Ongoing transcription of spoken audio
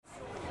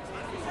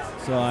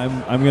So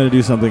I'm going to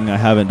do something I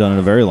haven't done in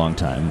a very long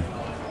time.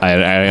 I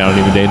don't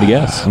even dare to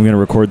guess. I'm going to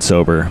record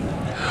sober.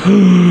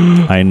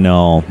 I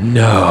know.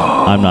 No.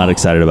 I'm not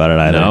excited about it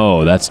either.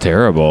 No, that's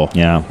terrible.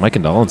 Yeah. My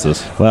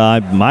condolences. Well,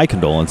 my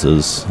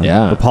condolences.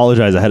 Yeah.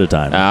 Apologize ahead of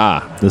time.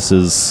 Ah. This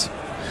is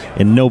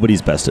in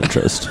nobody's best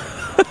interest.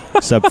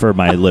 Except for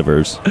my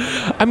livers.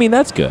 I mean,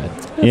 that's good.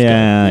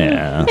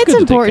 Yeah. It's good to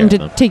take important care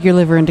to of them. take your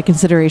liver into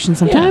consideration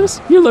sometimes.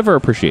 Yeah. Your liver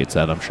appreciates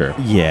that, I'm sure.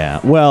 Yeah.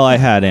 Well, I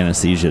had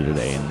anesthesia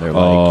today, and they're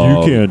Oh,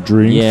 like, you can't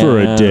drink for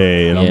a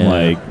day. And I'm yeah.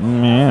 like,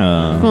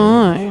 yeah.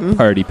 Fine.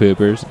 Party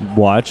poopers.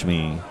 Watch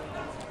me.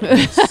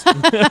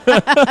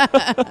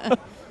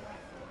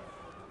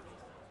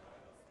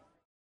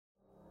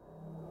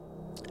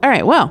 All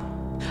right, well,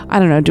 I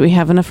don't know. Do we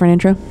have enough for an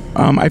intro?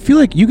 I feel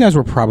like you guys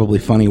were probably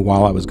funny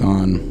while I was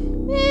gone.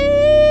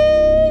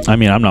 I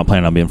mean, I'm not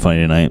planning on being funny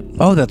tonight.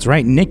 Oh, that's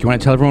right. Nick, you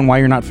want to tell everyone why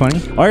you're not funny?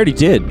 I already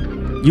did.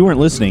 You weren't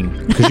listening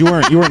because you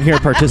weren't here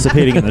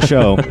participating in the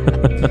show.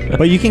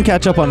 But you can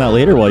catch up on that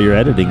later while you're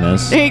editing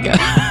this. There you go.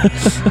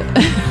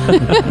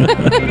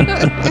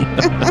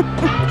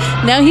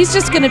 Now he's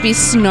just going to be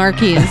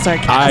snarky and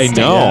sarcastic. I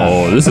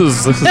know. Yeah. This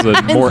is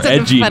a more Instead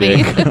of edgy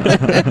funny.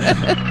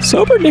 Nick.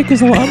 Sober Nick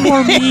is a lot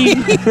more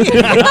mean.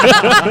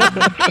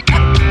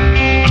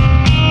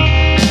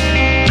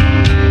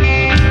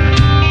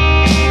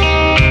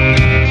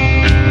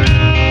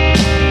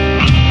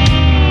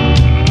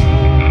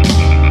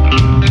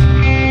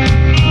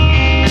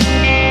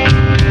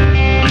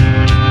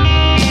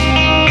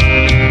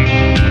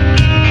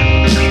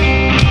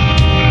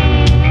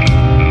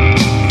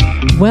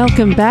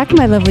 Welcome back,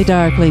 my lovely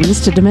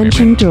darklings, to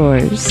Dimension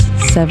Doors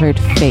Severed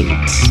Fate.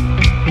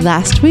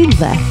 Last we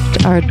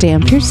left our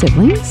Dampier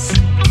siblings.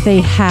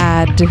 They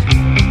had...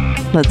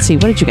 Let's see,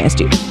 what did you guys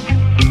do?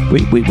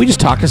 We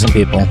just talked to some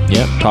people.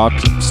 Yep.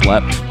 Talked,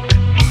 slept.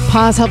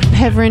 Paz helped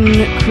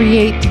Pevrin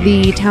create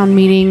the town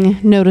meeting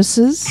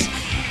notices.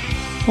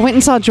 I went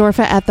and saw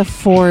Jorfa at the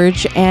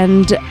forge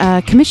and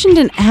commissioned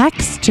an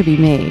axe to be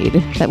made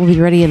that will be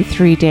ready in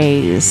 3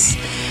 days.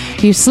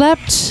 You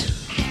slept.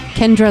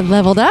 Kendra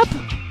leveled up.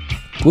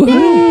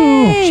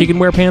 Woohoo! She can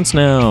wear pants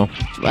now.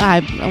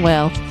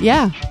 Well,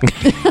 yeah.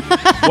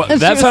 Well,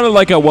 that sounded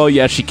like a, well,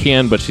 yeah, she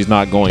can, but she's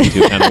not going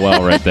to kind of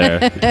well right there.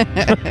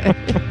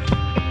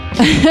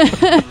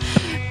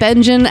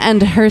 Benjen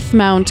and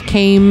Hearthmount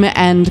came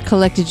and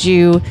collected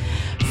you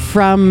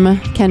from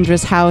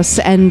Kendra's house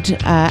and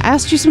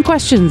asked you some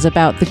questions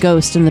about the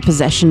ghost and the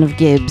possession of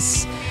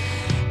Gibbs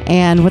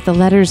and what the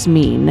letters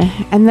mean.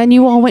 And then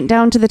you all went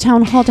down to the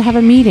town hall to have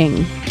a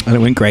meeting. And it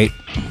went great.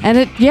 And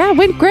it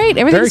went great.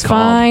 Everything's Very calm.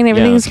 fine. Yeah.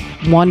 Everything's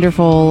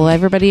wonderful.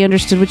 Everybody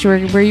understood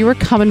where you were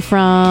coming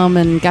from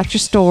and got your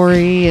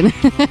story. And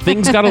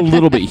Things got a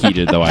little bit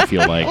heated, though, I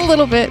feel like. a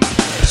little bit.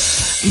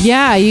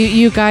 Yeah,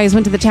 you guys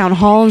went to the town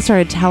hall and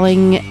started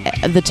telling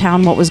the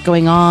town what was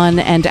going on.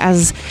 And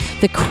as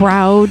the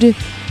crowd's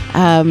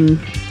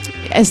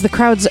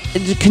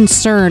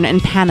concern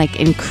and panic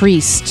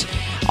increased,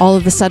 all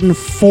of a sudden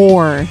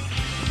 4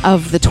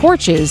 of the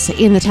torches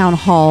in the town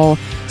hall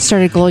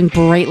started glowing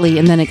brightly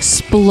and then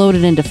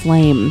exploded into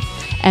flame.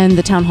 And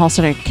the town hall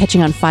started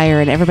catching on fire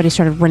and everybody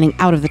started running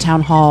out of the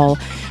town hall.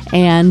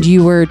 And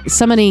you were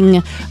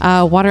summoning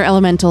water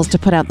elementals to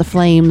put out the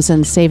flames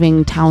and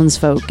saving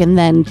townsfolk. And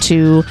then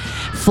 2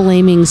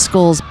 flaming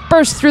skulls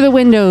burst through the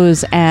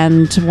windows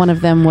and one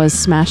of them was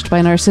smashed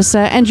by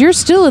Narcissa. And you're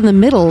still in the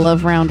middle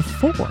of round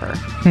 4.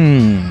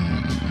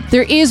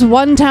 There is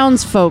 1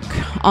 townsfolk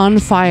on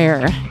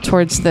fire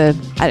towards the,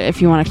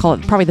 if you want to call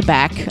it, probably the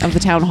back of the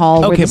town hall.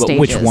 where Okay, the but stage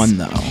which is. one,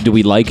 though? Do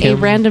we like A him?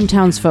 random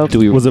townsfolk.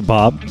 Was it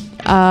Bob?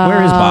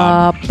 Where is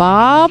Bob?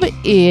 Bob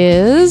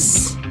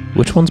is...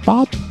 Which one's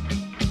Bob?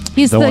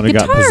 He's the one who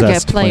got guitar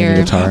possessed playing player.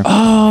 the guitar.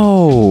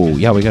 Oh,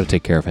 yeah, we got to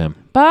take care of him.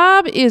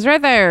 Bob is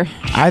right there.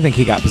 I think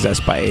he got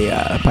possessed by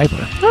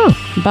Piper.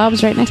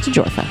 Bob's right next to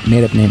Jorfa.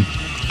 Made up name.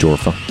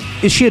 Jorfa.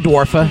 Is she a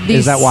dwarfa?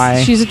 Is that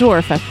why? She's a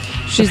dwarfa.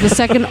 She's the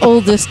second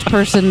oldest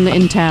person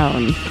in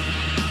town.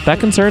 That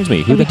concerns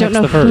me. Who And we the don't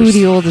heck's know the who first?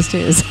 the oldest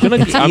is. I'm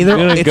It's gonna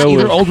either go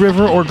with Old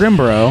River or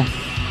Grimborough.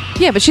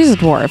 Yeah, but she's a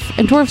dwarf,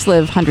 and dwarves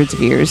live hundreds of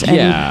years, and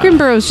Yeah.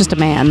 Grimborough's just a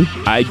man.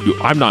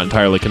 I'm not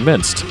entirely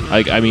convinced.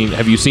 I mean,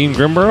 have you seen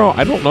Grimborough?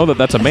 I don't know that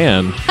that's a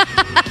man.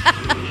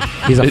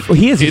 He's a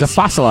It's-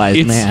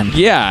 fossilized man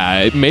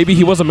Yeah, maybe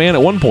he was a man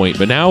at one point,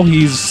 but now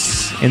he's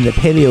in the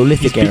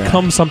Paleolithic era.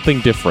 become something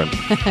different.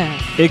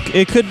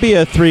 It could be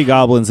a 3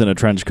 goblins in a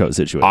trench coat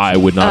situation. I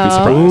would not be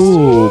surprised.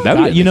 Ooh, That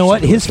would be an you know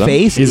what? interesting His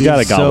face He's is got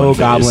a goblin so face.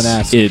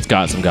 goblin-esque. It's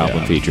got some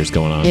goblin features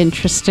going on.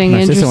 Interesting,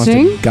 Narcissa wants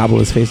interesting. to gobble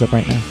his face up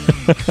right now.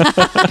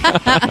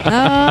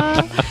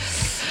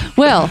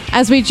 Well,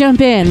 as we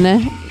jump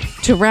in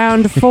to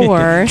round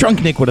 4...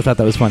 Drunk Nick would have thought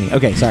that was funny.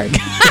 Okay, sorry.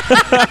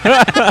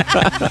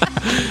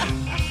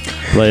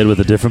 Played with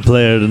a different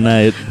player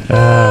tonight.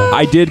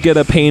 I did get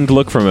a pained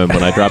look from him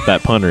when I dropped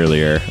that pun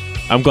earlier.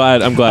 I'm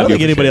glad. I don't you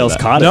think anybody appreciated else that.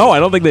 caught it. No, I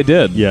don't think they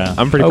did. Yeah.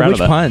 I'm pretty Oh, proud which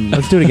of that. pun?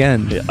 Let's do it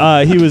again.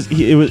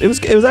 It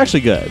was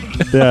actually good.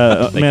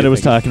 Amanda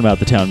was Thank you. talking about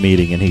the town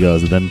meeting, and he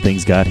goes, and then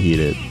things got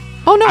heated.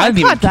 Oh no, I I didn't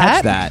even caught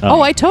catch that. that.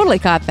 Oh, I totally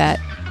caught that.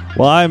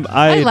 Well, I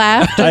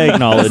laughed. I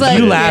acknowledge I was like,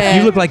 You it. laughed. Yeah.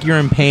 You look like you're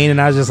in pain,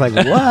 and I was just like,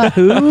 "What?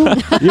 Who?"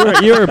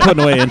 You were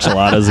putting away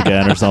enchiladas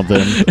again or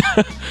something.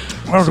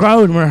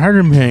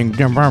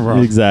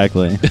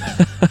 Exactly.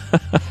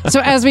 So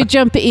as we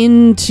jump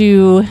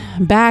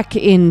back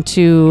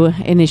into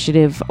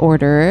initiative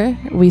order,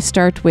 we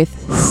start with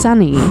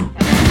Sunny.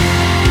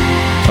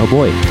 Oh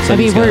boy.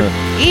 We're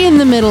in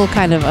the middle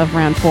kind of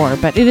round 4,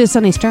 but it is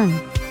Sunny's turn.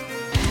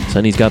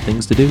 Sunny's got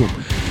things to do.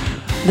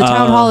 The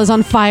town hall is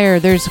on fire.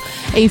 There's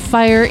a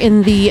fire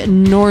in the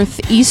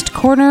northeast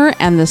corner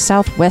and the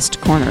southwest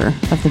corner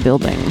of the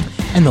building.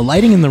 And the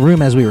lighting in the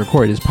room as we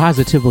record is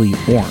positively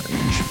orange.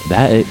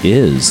 That it It's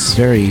is.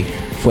 very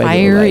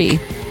Fiery.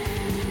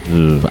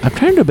 Ugh. I'm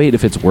trying to debate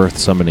if it's worth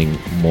summoning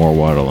more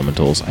water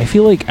elementals. I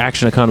feel like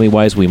action economy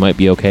wise, we might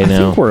be okay I now.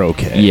 think we're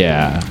okay.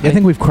 Yeah. I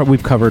think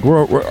we've covered.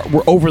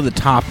 We're over the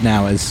top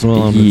now, as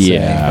Stallone would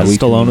Yeah. As we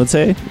Stallone can- would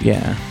say,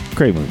 say.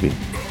 great movie.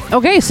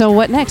 Okay, so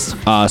what next?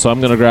 So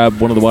I'm gonna grab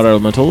one of the water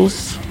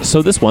elementals.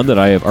 So this one that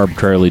I have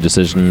arbitrarily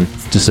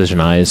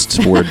decisionized.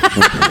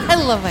 I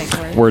love that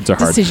word. Words are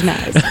hard.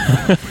 Decisionized.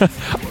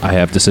 I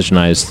have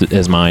decisionized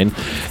as mine,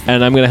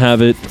 and I'm gonna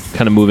have it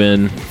kind of move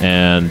in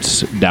and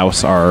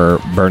douse our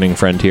burning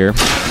friend here.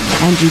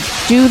 And you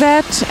do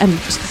that, and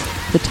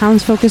the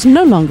townsfolk is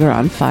no longer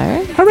on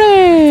fire.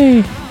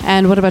 Hooray!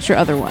 And what about your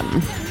other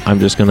one? I'm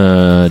just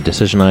gonna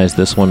decisionize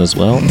this one as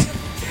well.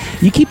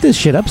 You keep this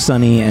shit up,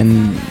 Sonny,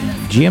 and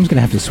GM's gonna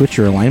have to switch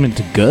your alignment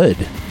to good.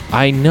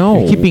 I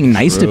know. You keep being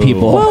nice to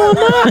people. Well,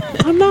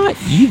 I'm not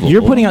evil.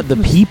 You're putting out the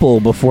people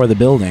before the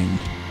building.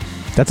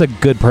 That's a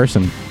good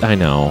person. I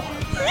know.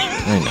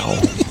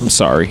 I'm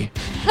sorry.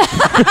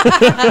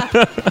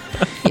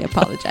 He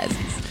apologizes.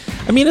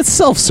 I mean, it's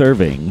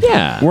self-serving.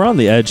 Yeah. We're on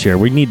the edge here.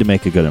 We need to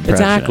make a good impression.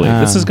 Exactly.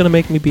 This is gonna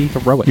make me be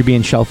heroic. You're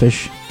being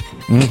shellfish.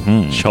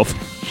 Shelf.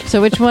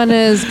 So which one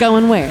is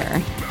going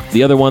where?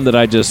 The other one that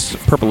I just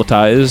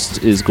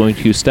purpleatized is going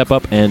to step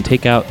up and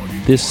take out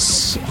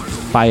this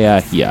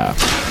fire here.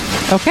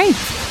 Okay.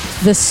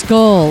 The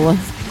skull.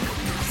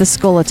 The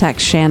skull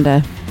attacks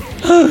Shanda.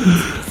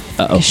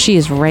 Uh-oh. She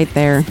is right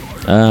there.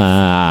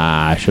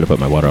 I should have put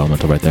my water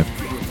elemental right there.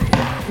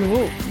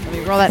 Ooh, let me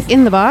roll that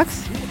in the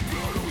box.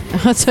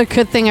 That's a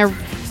good thing I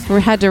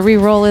had to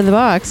re-roll in the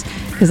box,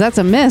 because that's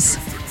a miss.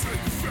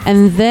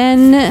 And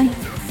then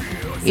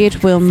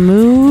it will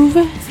move.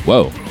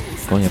 Whoa.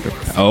 Going after.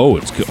 Oh,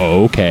 it's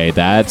okay.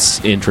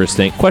 That's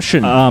interesting.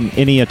 Question.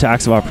 Any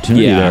attacks of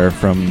opportunity Yeah. there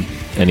from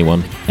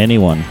Anyone?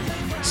 anyone?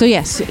 So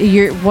yes,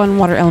 your one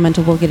water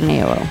elemental will get an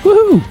AOO.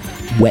 Woohoo!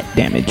 Wet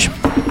damage.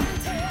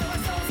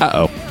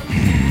 Uh-oh.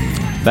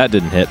 That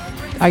didn't hit.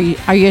 Are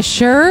you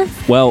sure?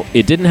 Well,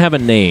 it didn't have a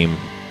name,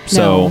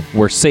 so No.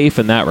 we're safe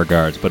in that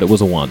regards, but it was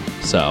a 1.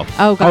 So,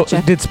 Oh, gotcha.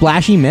 Oh, did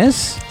Splashy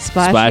miss?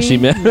 Splashy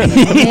miss.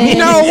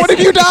 No, what have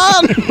you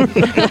done?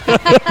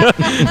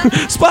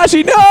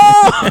 Splashy, no!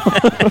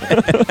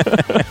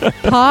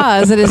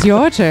 Pause. It is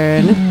your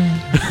turn.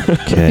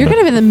 Okay. You're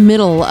kind of in the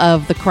middle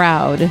of the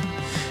crowd.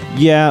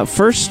 Yeah,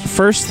 first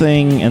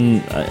thing,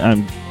 and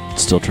I'm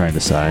still trying to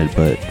decide,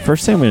 but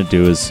first thing I'm going to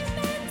do is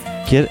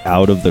get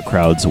out of the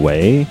crowd's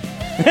way.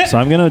 So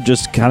I'm going to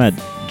just kind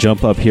of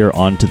jump up here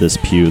onto this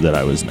pew that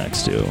I was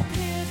next to.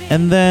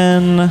 And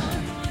then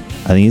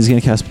I think he's going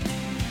to cast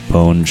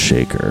Bone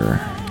Shaker.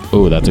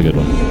 Oh, that's a good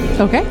one.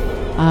 Okay.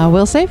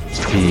 Will save.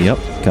 Yep.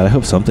 God, I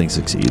hope something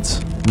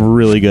succeeds. I'm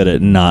really good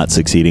at not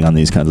succeeding on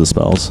these kinds of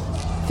spells.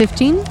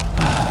 15.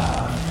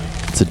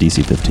 It's a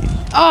DC 15.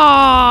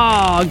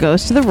 Oh,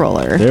 goes to the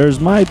roller. There's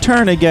my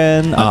turn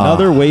again.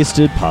 Another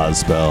wasted pause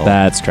spell.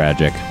 That's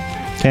tragic.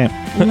 Okay.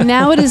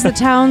 Now it is the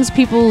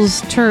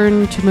townspeople's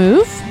turn to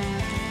move.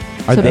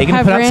 Are So they going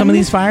to put out some of Pevrin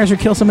these fires or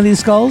kill some of these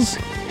skulls?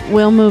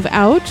 will move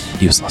out.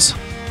 Useless.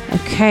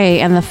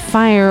 Okay, and the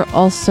fire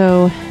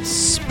also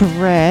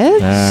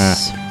spreads.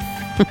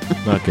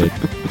 Not good.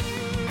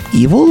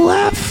 Evil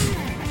laugh?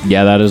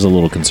 Yeah, that is a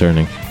little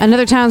concerning.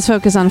 Another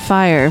townsfolk is on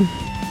fire.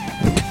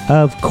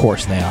 Of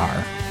course they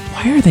are.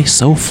 Why are they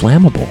so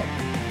flammable?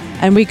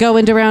 And we go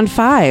into round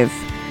 5.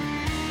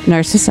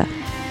 Narcissa.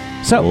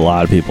 A So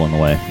lot of people in the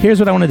way. here's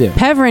what I want to do.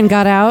 Pevrin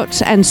got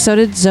out, and so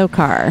did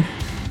Zokar.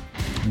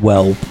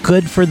 Well,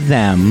 good for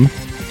them.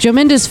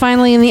 Jominda's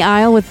finally in the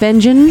aisle with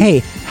Benjen. Hey,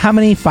 how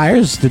many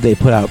fires did they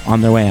put out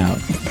on their way out?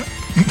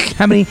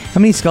 How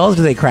many skulls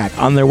did they crack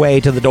on their way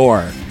to the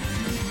door?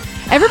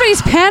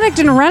 Everybody's panicked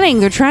and running.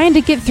 They're trying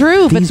to get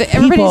through, These but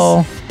people.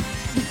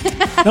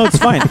 everybody's... No, it's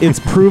fine. It's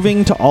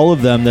proving to all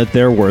of them that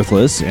they're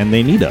worthless and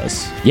they need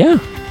us. Yeah.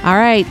 All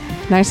right,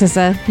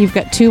 Narcissa, you've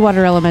got 2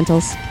 water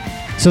elementals.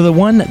 So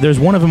there's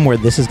one of them where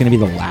this is going to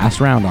be the last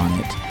round on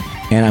it,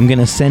 and I'm going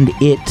to send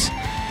it.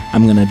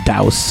 I'm going to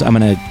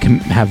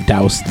have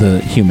douse the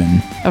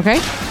human, Okay?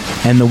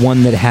 and the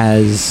one that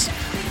has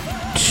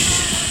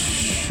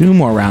 2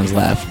 more rounds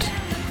left.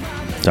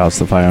 Douse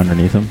the fire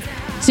underneath him.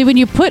 See, when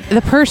you put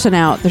the person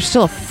out, there's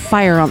still a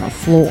fire on the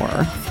floor.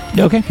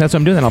 Okay, that's what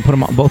I'm doing. Then I'll put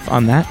them both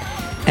on that,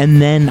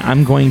 and then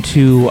I'm going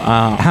to.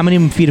 How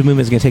many feet of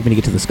movement is it going to take me to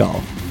get to the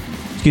skull?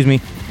 Excuse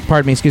me,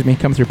 Pardon me, excuse me.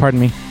 Come through,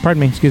 pardon me.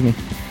 Pardon me, excuse me.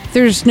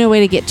 There's no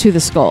way to get to the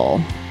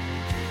skull.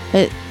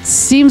 It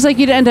seems like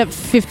you'd end up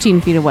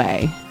 15 feet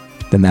away.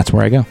 Then that's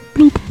where I go.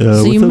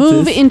 So you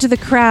move into the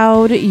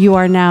crowd. You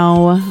are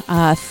now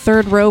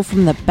third row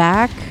from the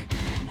back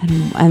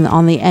and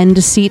on the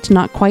end seat,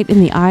 not quite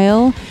in the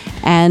aisle.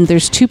 And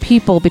there's 2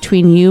 people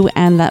between you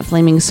and that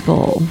flaming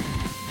skull.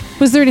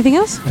 Was there anything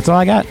else? That's all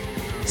I got.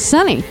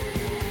 Sunny.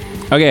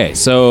 Okay,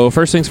 so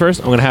first things first,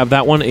 I'm going to have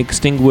that one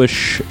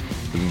extinguish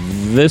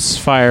this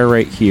fire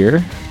right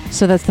here.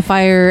 So that's the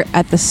fire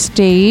at the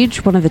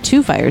stage, one of the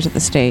 2 fires at the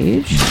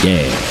stage.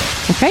 Yeah.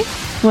 Okay.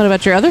 What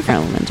about your other fire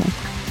elemental?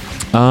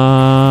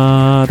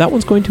 That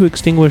one's going to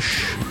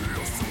extinguish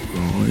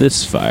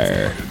this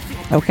fire.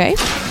 Okay.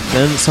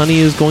 Then Sunny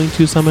is going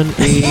to summon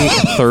a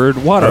third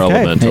water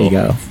elemental. There you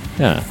go.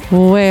 Yeah.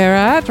 Where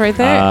at? Right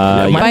there?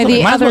 By the might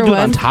as well other do it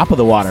on one. top of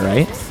the water,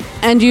 right?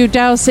 And you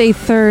douse a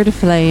third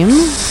flame.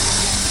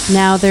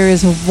 Now there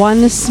is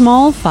one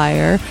small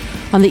fire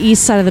on the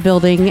east side of the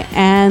building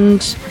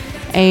and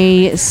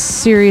a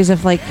series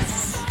of like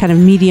kind of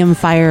medium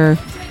fire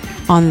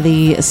on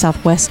the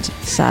southwest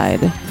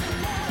side.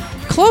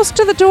 Close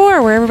to the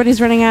door where everybody's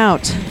running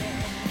out.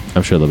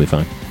 I'm sure they'll be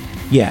fine.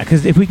 Yeah,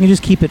 because if we can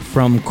just keep it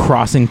from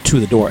crossing to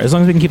the door, as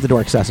long as we can keep the door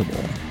accessible.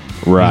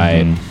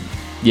 Right.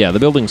 Yeah, the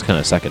building's kind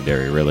of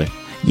secondary, really.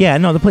 Yeah,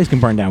 no, the place can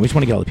burn down. We just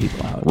want to get all the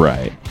people out.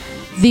 Right.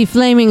 The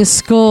flaming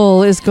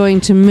skull is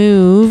going to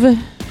move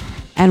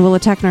and will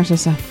attack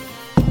Narcissa.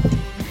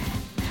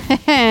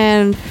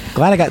 And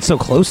Glad I got so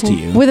close to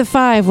you. with a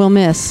 5, we'll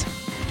miss.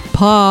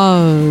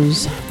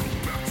 Pause.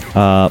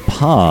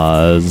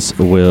 Paz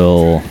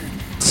will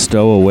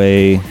stow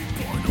away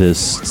this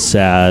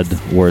sad,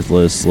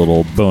 worthless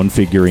little bone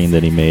figurine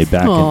that he made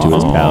back into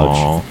his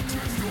pouch.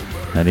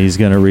 And he's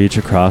going to reach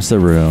across the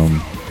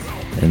room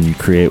and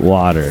create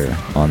water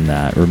on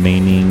that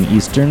remaining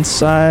eastern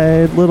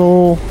side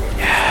little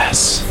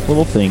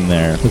thing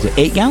there. Was it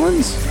 8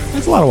 gallons?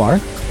 That's a lot of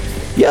water.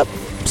 Yep.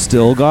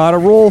 Still got to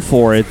roll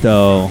for it,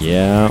 though.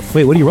 Yeah.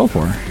 Wait, what do you roll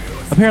for?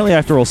 Apparently I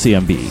have to roll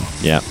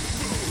CMB. Yeah.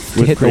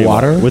 To hit the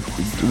water?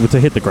 To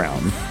hit the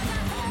ground.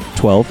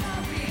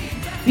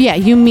 12. Yeah,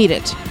 you meet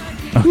it.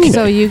 Okay.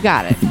 So you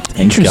got it.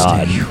 Interesting.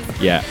 God.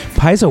 Yeah.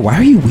 Paizo, why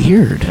are you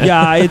weird?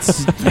 Yeah,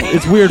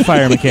 it's weird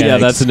fire mechanics. Yeah,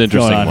 that's an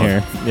interesting going on one.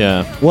 here.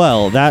 Yeah.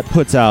 Well, that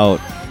puts out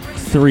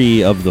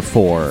 3 of the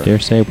 4, Dare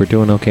say we're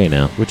doing okay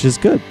now. which is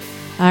good.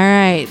 All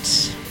right.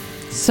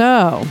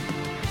 So,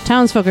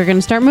 townsfolk are going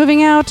to start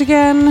moving out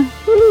again.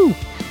 Woo!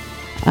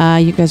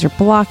 You guys are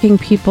blocking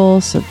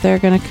people, so they're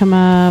going to come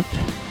up.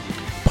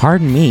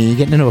 Pardon me,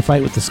 getting into a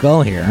fight with the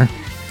skull here.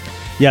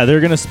 Yeah,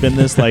 they're gonna spin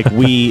this like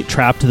we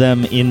trapped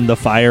them in the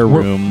fire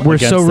room. We're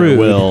against so their rude.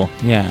 will.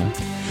 Yeah.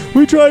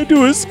 We tried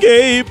to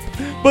escape,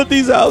 but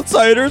these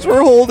outsiders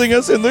were holding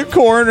us in the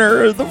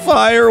corner. The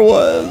fire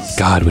was.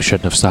 God, we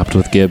shouldn't have stopped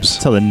with Gibbs.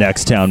 That's how the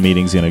next town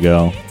meeting's gonna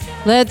go.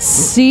 Let's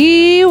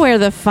see where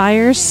the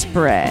fire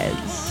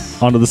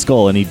spreads. Onto the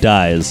skull, and he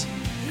dies.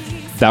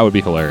 That would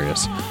be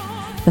hilarious.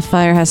 The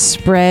fire has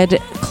spread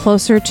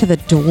closer to the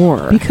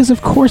door. Because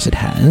of course it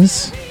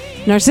has.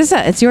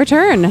 Narcissa, it's your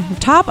turn.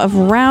 Top of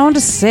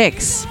round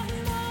 6.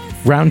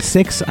 Round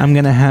 6, I'm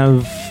going to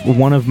have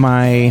one of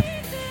my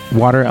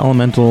water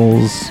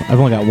elementals. I've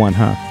only got one,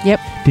 huh? Yep.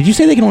 Did you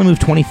say they can only move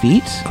 20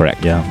 feet?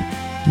 Correct. Yeah.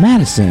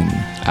 Madison,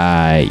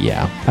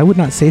 Yeah. I would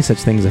not say such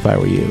things if I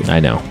were you. I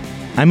know.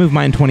 I move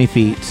mine 20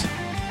 feet.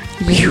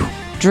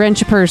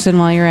 Drench a person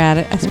while you're at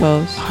it, I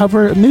suppose.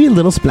 Hover maybe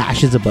little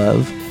splashes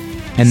above.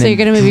 And So then you're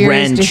gonna move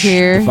yours to drench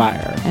here. the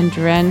fire. And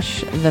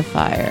drench the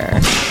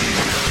fire.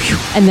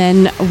 And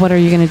then what are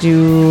you going to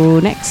do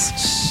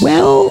next?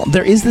 Well,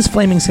 there is this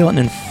flaming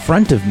skeleton in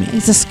front of me.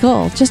 It's a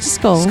skull. Just a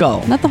skull.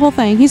 Skull. Not the whole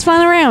thing. He's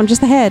flying around.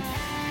 Just the head.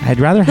 I'd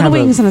rather Little have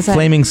wings on a the side.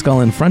 flaming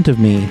skull in front of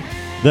me.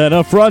 Then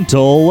a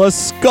frontal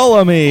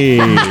Skullamy.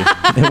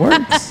 It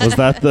works. Was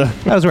that the?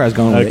 That was where I was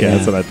going with Okay, it.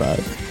 that's what I thought.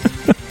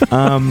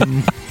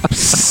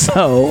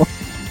 So,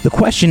 the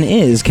question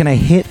is, can I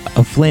hit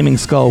a flaming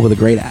skull with a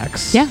great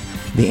axe? Yeah.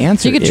 The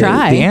answer You could is,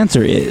 try. The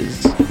answer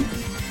is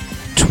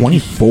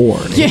 24.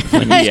 to hit a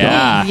flaming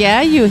Yeah.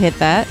 Yeah, you hit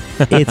that.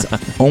 skull. It's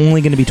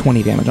only going to be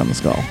 20 damage on the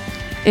skull.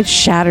 It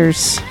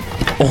shatters.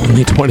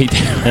 Only 20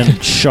 damage.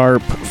 And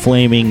sharp,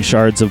 flaming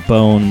shards of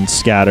bone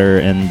scatter,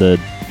 and the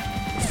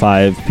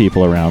 5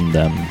 people around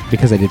them.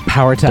 Because I did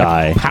power attack.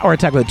 Die. Power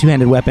attack with a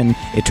two-handed weapon,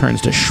 it turns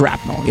to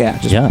shrapnel. Yeah,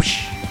 just Yeah.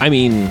 whoosh. I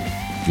mean,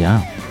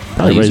 Yeah.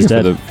 probably Everybody's easier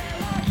dead. for the.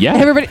 Yeah.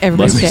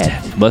 Everybody's less,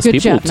 dead. Less Good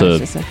people job, to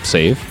Narcissa.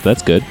 save.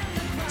 That's good.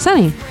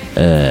 Sunny.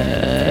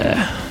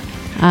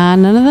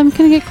 None of them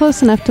can get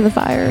close enough to the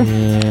fire.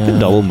 Good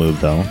double move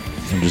though,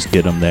 and just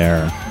get them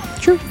there.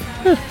 True.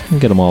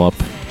 Get them all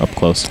up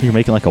close. You're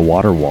making like a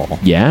water wall.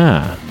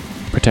 Yeah.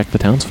 Protect the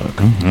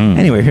townsfolk.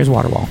 Anyway, here's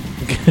Waterwall.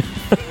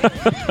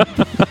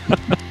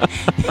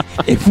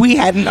 If we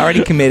hadn't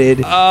already committed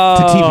to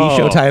TV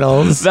show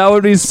titles, That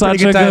would be such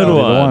good a good title.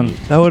 one.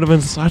 That would have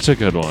been such a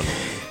good one.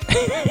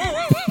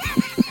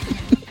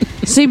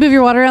 So you move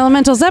your water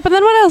elementals up, and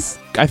then what else?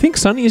 I think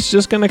Sunny's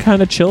just going to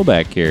kind of chill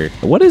back here.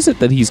 What is it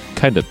that he's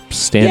kind of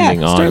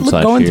standing on?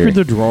 Start going through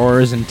the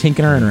drawers and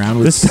tinkering around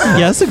with This,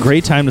 yeah, it's a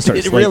great time to start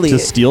It really to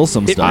is. steal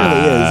some It stuff.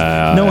 really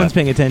is. No one's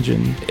paying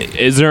attention.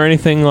 Is there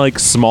anything like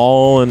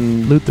small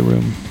and Loot the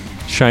room.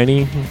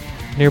 shiny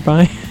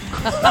nearby?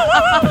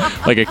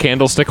 Like a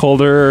candlestick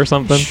holder or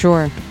something?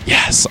 Sure.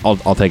 Yes,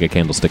 I'll take a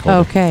candlestick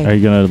holder. Okay. Are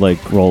you gonna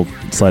like roll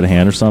sleight of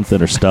hand or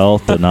something or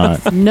stealth or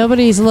not?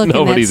 Nobody's looking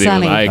Nobody's at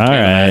even. Sunny. I All can't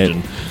right.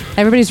 imagine.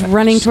 Everybody's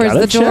running Just towards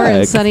gotta the door,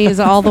 and check. Sunny is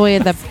all the way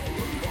at the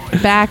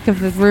back of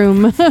the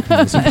room.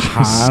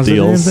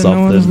 Steal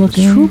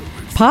something.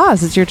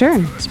 Pause. It's your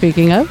turn.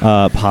 Speaking of.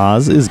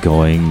 Paz is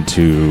going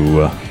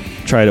to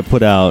try to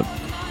put out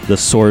the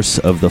source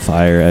of the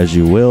fire, as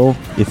you will,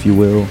 if you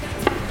will.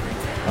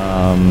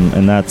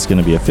 And that's going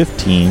to be a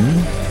 15.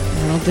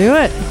 I'll do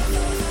it.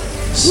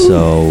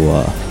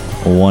 So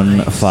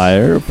one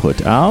fire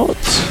put out.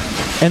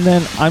 And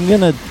then I'm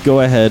going to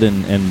go ahead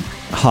and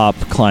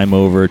climb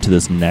over to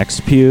this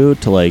next pew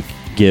to like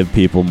give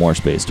people more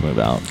space to move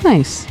out.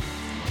 Nice.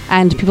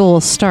 And people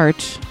will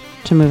start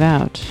to move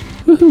out.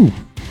 Woohoo.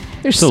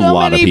 There's It's a so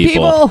lot many of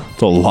people. people.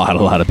 It's a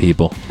lot of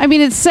people. I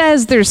mean, it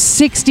says there's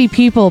 60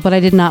 people, but I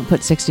did not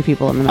put 60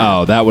 people in the map.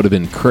 Oh, that would have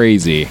been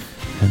crazy.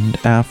 And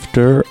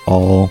after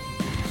all,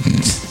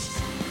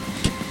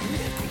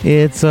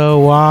 It's a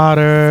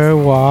water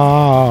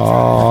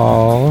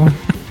wall.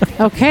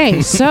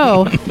 Okay,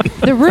 so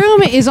the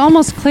room is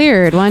almost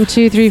cleared. 1,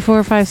 2, 3,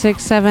 4, 5,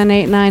 6, 7,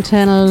 8, 9,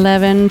 10,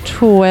 11,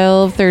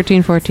 12,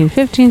 13, 14,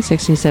 15,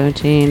 16,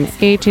 17,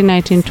 18,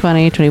 19,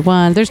 20,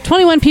 21. There's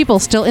 21 people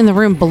still in the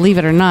room, believe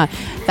it or not.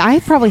 I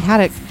probably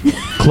had it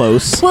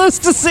Close. close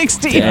to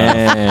 60.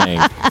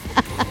 Dang.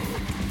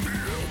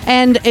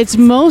 And it's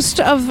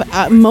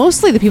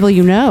mostly the people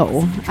you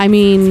know. I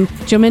mean,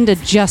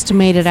 Jominda just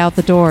made it out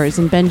the doors,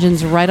 and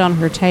Benjen's right on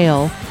her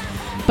tail.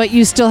 But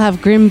you still have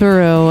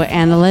Grimborough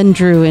and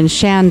Elendru and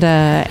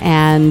Shanda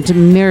and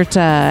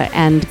Myrta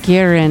and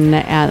Garen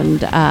and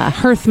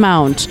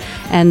Hearthmount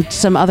and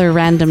some other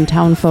random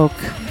townfolk.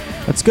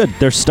 that's good.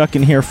 They're stuck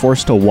in here,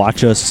 forced to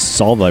watch us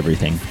solve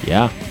everything.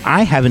 Yeah.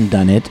 I haven't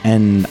done it,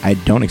 and I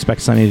don't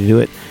expect Sunny to do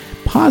it.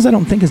 Paz, I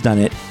don't think, has done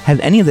it. Have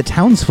any of the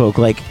townsfolk,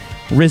 like,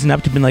 risen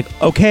up to been like,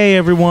 okay,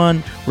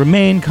 everyone,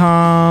 remain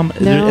calm?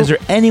 No. Is there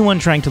anyone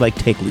trying to, like,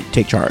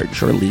 take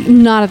charge or lead?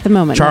 Not at the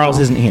moment. Charles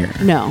no. isn't here.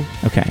 No.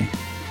 Okay.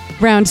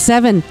 Round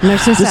 7,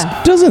 Narcissa. This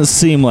doesn't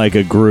seem like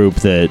a group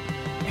that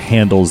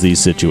handles these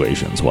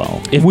situations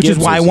well. Which is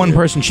Gibbs why was one here.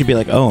 person should be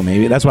like, oh,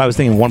 maybe. That's why I was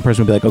thinking one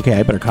person would be like, okay,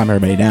 I better calm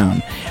everybody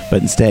down.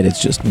 But instead,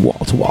 it's just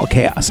wall-to-wall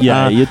chaos.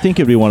 Yeah, you'd think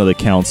it'd be one of the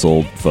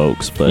council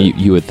folks, but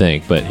You would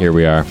think, but here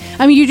we are.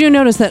 I mean, you do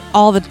notice that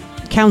all the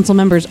council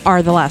members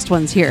are the last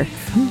ones here.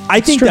 I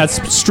think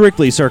that's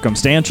strictly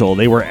circumstantial.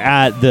 They were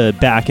at the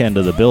back end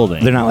of the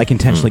building. They're not, like,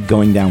 intentionally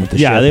going down with the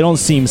yeah, ship. they don't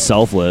seem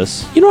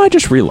selfless. You know, I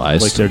just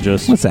realized Like they're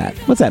just What's that?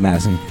 What's that,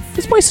 Madison?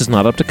 this place is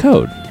not up to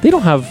code. They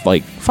don't have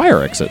like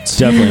fire exits.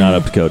 definitely not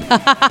up to code.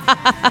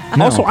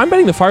 No. Also, I'm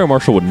betting the fire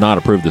marshal would not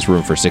approve this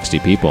room for 60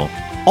 people.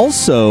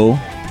 Also,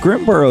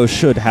 Grimborough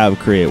should have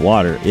create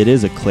water. It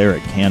is a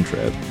cleric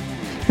cantrip.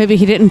 Maybe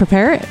he didn't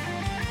prepare it.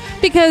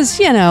 Because,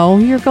 you know,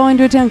 you're going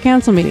to a town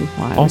council meeting.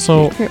 Why would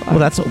Also- you create water? Well,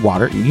 that's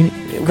water.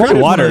 Create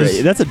water,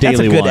 that's a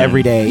daily good one.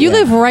 everyday. You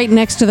live right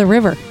next to the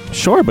river.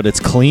 Sure, but it's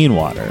clean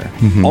water.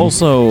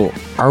 Also,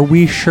 are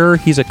we sure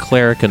he's a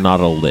cleric and not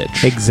a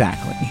lich?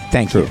 Exactly.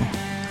 Thank you.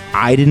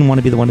 I didn't want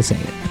to be the one to say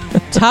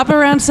it. Top of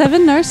round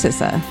 7,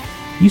 Narcissa.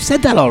 You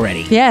said that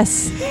already.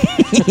 Yes.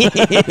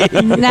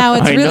 Now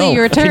it's I really know.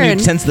 your Can turn.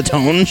 you sense the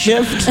tone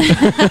shift?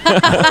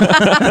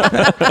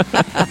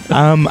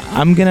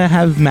 I'm gonna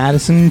have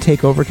Madison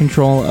take over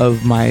control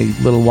of my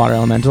little water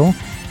elemental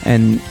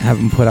and have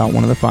him put out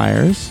one of the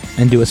fires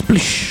and do a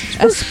splish.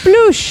 A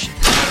sploosh.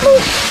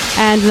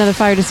 And another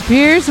fire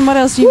disappears. And what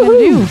else are you going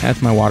to do?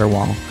 That's my water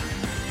wall.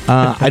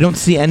 I don't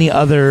see any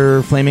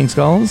other flaming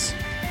skulls.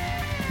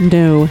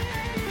 No.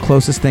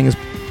 Closest thing is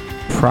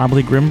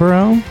probably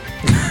Grimborough.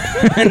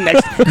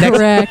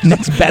 Correct.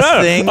 Next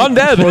best thing.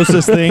 Undead.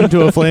 Closest thing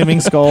to a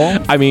flaming skull.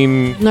 I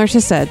mean,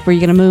 Narcissa, were you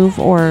going to move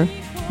or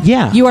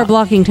Yeah. you are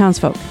blocking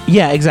townsfolk?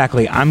 Yeah,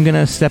 exactly. I'm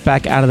gonna step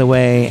back out of the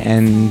way,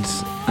 and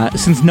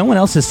since no one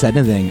else has said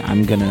anything,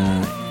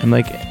 I'm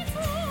like,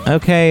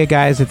 okay,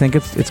 guys, I think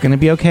it's gonna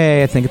be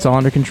okay. I think it's all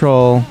under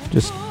control.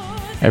 Just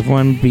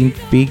everyone be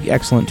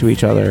excellent to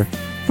each other.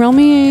 Roll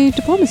me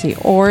diplomacy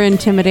or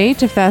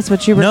intimidate if that's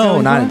what you were No,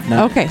 going not- for.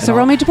 not okay, at so all.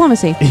 roll me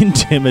diplomacy.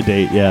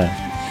 Intimidate,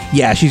 yeah.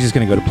 Yeah, she's just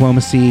gonna go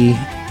diplomacy.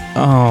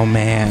 Oh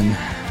man,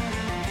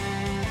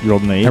 You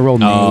rolled an 8. I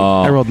rolled an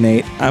Oh. 8. I rolled an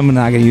 8. I'm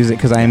not gonna use it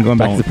because I am going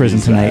back to the Don't prison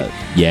use tonight,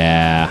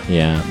 that.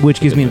 yeah. which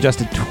gives me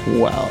just a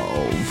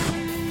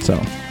 12. So,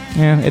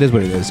 yeah, it is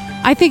what it is.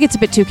 I think it's a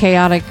bit too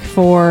chaotic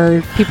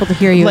for people to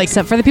hear you, Like-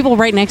 except for the people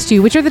right next to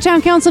you, which are the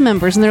town council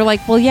members, and they're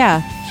like, well,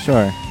 yeah.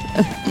 Sure.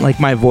 Like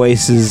my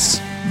voice is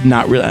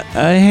not really.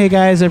 Hey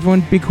guys,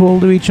 everyone, be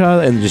cool to each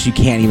other, and just you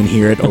can't even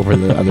hear it over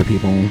the other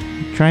people.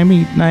 Try and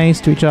be nice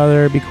to each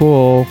other. Be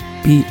cool.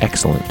 Be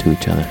excellent to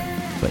each other.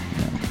 But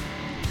no.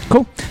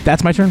 Cool.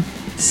 That's my turn.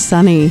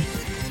 Sunny.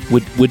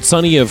 Would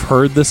Sunny have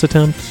heard this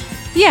attempt?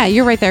 Yeah,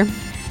 you're right there.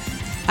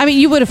 I mean,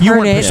 you would have You heard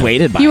weren't it.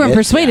 persuaded by You weren't it.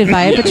 persuaded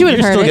by it, but you would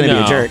have You're heard still it.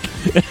 going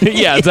to be a jerk.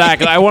 Yeah,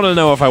 exactly. I want to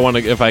know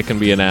if I can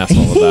be an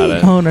asshole about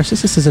it. Oh,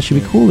 Narcissus says I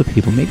should be cool to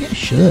people. Maybe I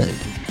should.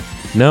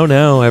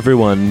 No,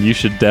 everyone, you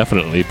should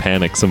definitely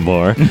panic some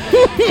more.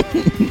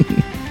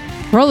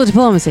 Roll a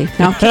diplomacy.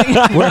 No, I'm kidding.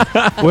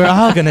 We're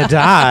all going to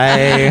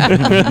die.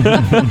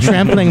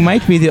 Trampling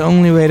might be the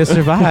only way to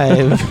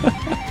survive.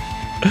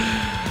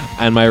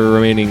 And my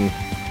remaining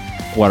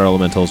water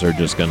elementals are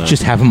just gonna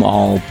Just have them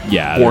all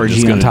they're orgy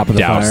just on gonna top of the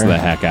douse fire. the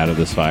heck out of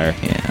this fire.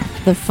 Yeah.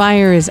 The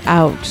fire is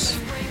out,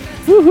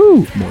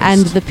 Woohoo.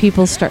 and the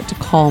people start to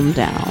calm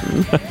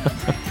down.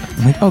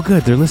 I'm like, oh,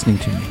 good. They're listening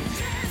to me.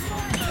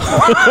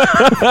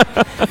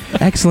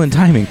 Excellent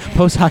timing.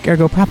 Post hoc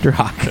ergo propter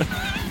hoc.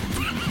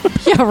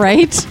 Yeah,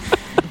 right?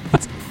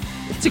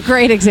 It's a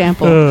great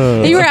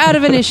example. You were out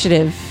of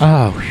initiative.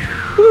 Oh,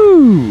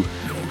 Woo!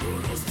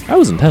 That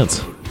was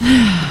intense.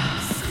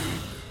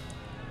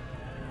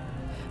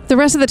 The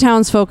rest of the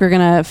townsfolk are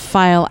going to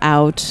file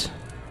out.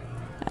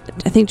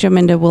 I think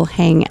Jominda will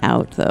hang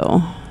out,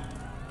 though.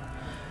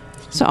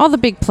 So all the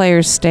big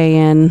players stay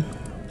in.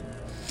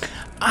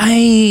 I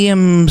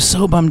am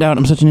so bummed out.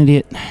 I'm such an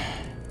idiot.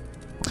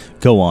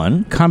 Go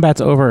on.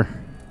 Combat's over.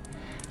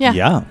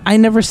 Yeah. I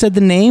never said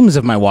the names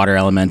of my water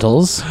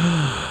elementals.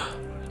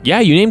 Yeah,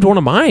 you named one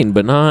of mine,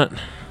 but not.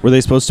 Were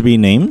they supposed to be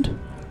named?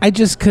 I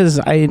just, because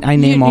I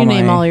name You all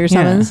name my... all your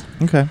summons.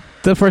 Okay.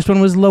 The first one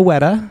was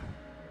Lowetta,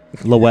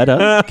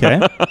 Lowetta. Okay.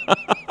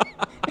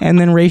 and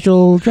then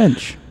Rachel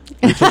Drench.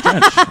 Rachel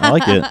Drench. I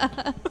like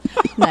it.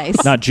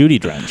 Nice. Not Judy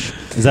Drench.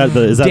 Is that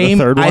the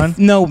third one?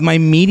 No, my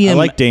medium... I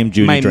like Dame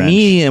Judy My Drench.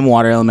 medium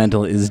water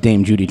elemental is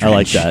Dame Judy Drench. I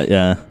like that.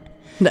 Yeah.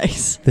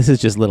 Nice. This is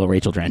just little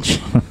Rachel Drench.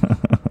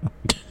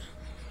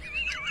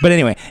 But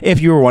anyway,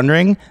 if you were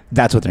wondering,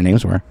 that's what their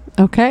names were.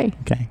 Okay.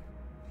 Okay.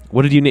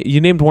 What did you name?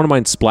 You named one of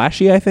mine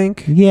Splashy, I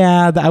think.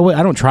 Yeah,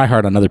 I don't try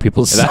hard on other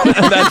people's.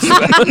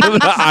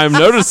 I'm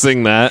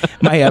noticing that.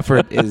 My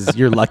effort is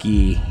you're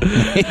lucky.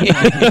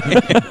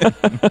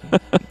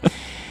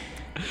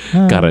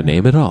 Gotta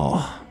name it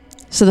all.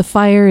 So the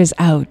fire is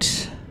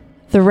out.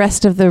 The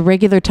rest of the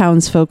regular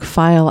townsfolk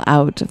file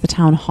out of the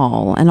town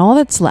hall, and all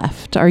that's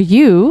left are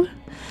you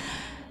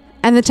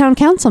and the town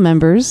council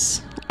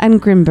members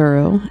and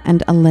Grimborough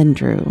and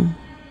Alendru.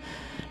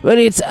 Well,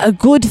 it's a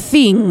good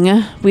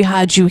thing we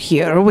had you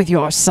here with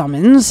your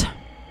summons.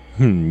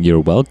 You're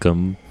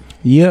welcome.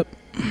 Yep.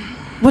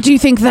 What do you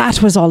think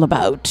that was all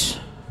about?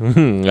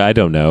 I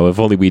don't know. If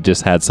only we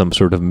just had some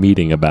sort of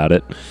meeting about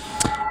it.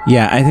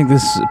 Yeah, I think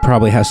this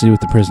probably has to do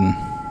with the prison.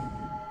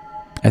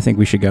 I think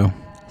we should go.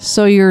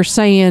 So you're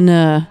saying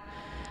that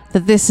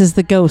this is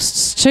the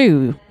ghosts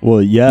too?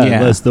 Well, yeah, Yeah.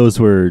 unless those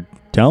were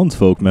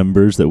townsfolk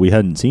members that we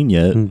hadn't seen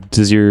yet.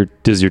 Does your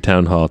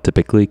town hall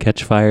typically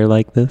catch fire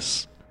like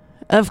this?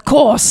 Of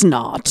course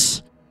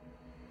not.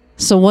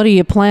 So what are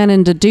you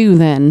planning to do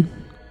then?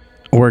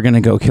 We're going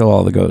to go kill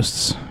all the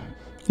ghosts.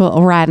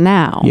 Well, right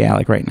now. Yeah,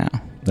 like right now.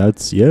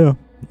 That's, yeah.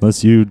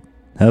 Unless you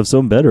have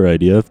some better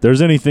idea. If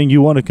there's anything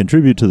you want to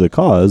contribute to the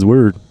cause,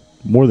 we're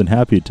more than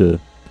happy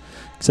to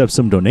accept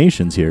some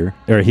donations here.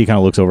 Or he kind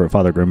of looks over at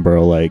Father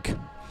Grimborough like,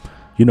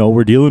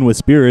 we're dealing with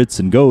spirits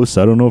and ghosts.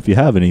 I don't know if you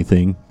have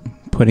anything.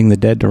 Putting the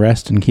dead to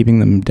rest and keeping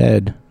them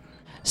dead.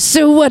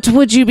 So what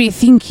would you be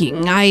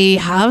thinking? I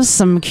have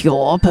some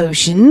cure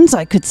potions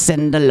I could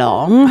send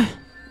along.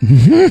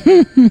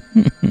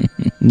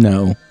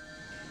 No.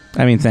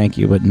 I mean, thank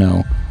you, but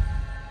no.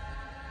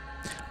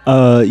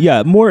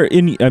 Yeah, more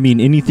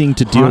anything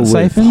to deal Haunt with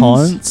siphons?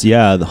 haunts.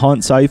 Yeah, the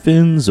haunt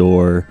siphons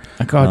or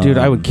Like, oh, dude,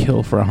 I would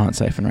kill for a haunt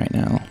siphon right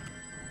now.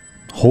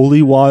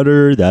 holy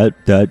water.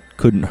 That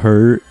couldn't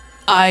hurt.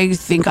 I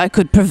think I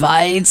could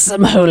provide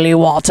some holy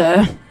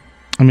water.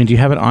 I mean, do you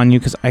have it on you?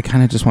 Because I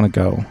kind of just want to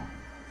go.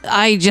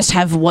 I just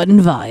have one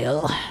vial.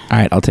 All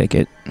right, I'll take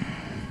it.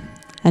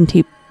 And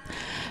he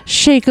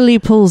shakily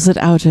pulls it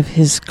out of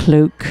his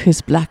cloak,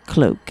 his black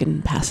cloak,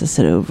 and passes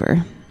it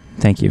over.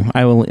 Thank you.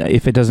 I will.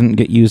 If it doesn't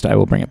get used, I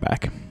will bring it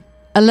back.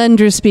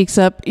 Alendra speaks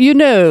up.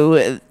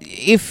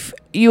 If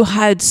you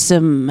had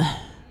some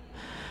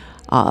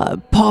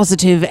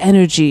positive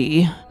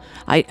energy,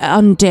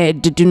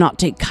 undead do not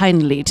take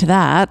kindly to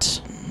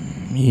that.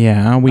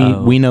 Yeah,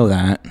 we know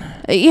that.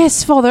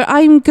 Yes, Father,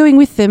 I'm going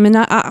with them, and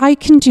I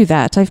can do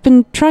that. I've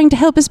been trying to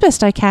help as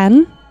best I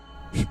can.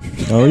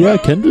 Oh yeah,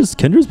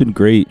 Kendra's been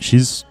great.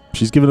 She's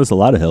given us a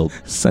lot of help.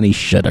 Sunny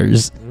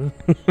shudders.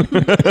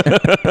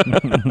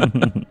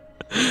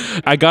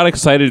 I got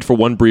excited for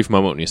one brief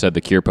moment when you said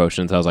the cure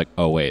potions. I was like,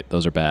 oh, wait,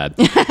 those are bad.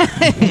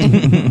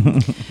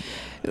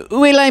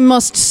 Well, I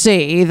must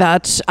say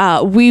that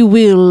we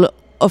will,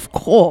 of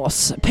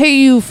course, pay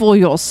you for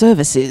your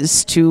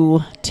services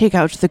to take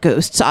out the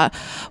ghosts.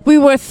 We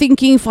were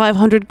thinking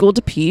 500 gold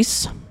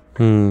apiece.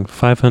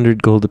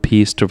 500 gold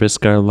apiece to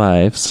risk our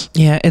lives.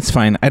 Yeah, it's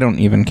fine. I don't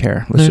even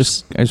care. I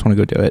just want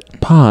to go do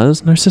it.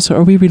 Pause. Narcissa,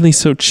 are we really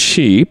so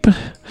cheap?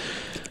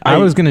 I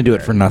was going to do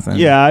it for nothing.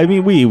 Yeah, I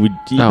mean we would.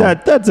 No.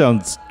 That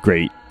sounds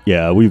great.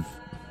 Yeah, we've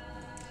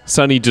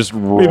Sonny just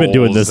rolls been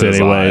doing this his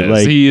anyway, eyes.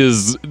 like- He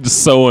is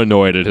so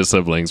annoyed at his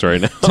siblings right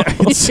now.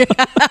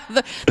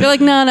 They're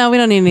like, no, we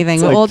don't need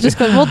anything. like- We'll just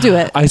go. We'll do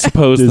it. I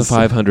suppose the This-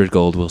 500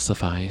 gold will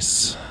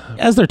suffice.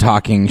 As they're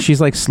talking, she's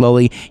like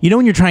slowly. You know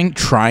when you're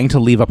trying to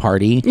leave a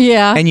party,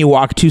 Yeah. and you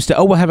walk 2 steps.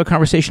 Oh, we'll have a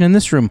conversation in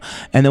this room,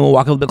 and then we'll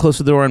walk a little bit closer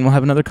to the door, and we'll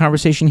have another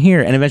conversation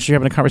here, and eventually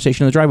you're having a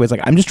conversation in the driveway. It's like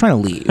I'm just trying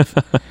to leave.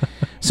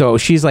 So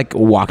she's like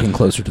walking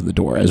closer to the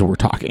door as we're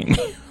talking.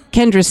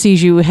 Kendra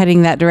sees you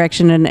heading that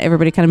direction, and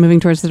everybody kind of moving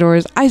towards the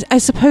doors. I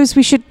suppose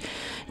we should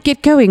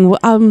get going.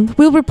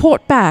 We'll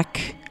report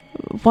back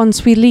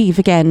once we leave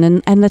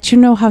again, and let you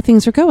know how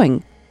things are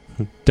going.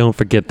 Don't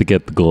forget to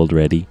get the gold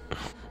ready.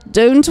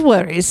 Don't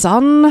worry,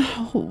 son.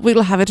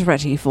 We'll have it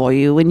ready for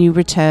you when you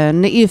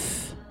return,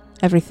 if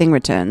everything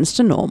returns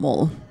to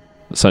normal.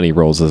 Sonny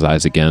rolls his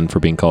eyes again for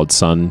being called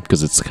son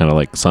because it's kind of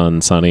like son,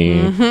 Sonny.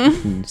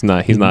 Mm-hmm.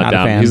 He's not Not a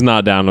down. fan. He's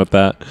not down with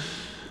that.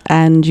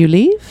 And you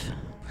leave?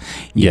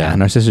 Yeah,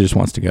 Narcissa just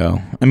wants to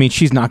go. I mean,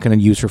 she's not going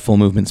to use her full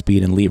movement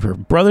speed and leave her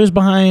brothers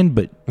behind,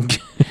 but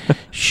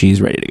she's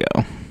ready to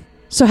go.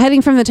 So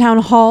heading from the town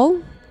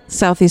hall,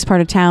 southeast part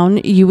of town,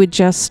 you would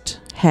just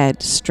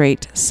head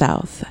straight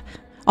south.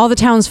 All the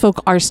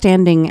townsfolk are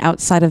standing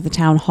outside of the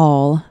town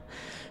hall,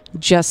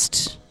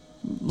 just,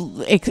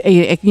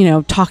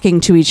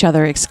 talking to each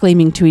other,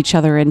 exclaiming to each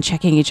other, and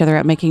checking each other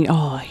out, making,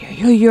 oh,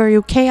 you're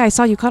okay? I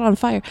saw you caught on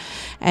fire.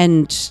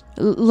 And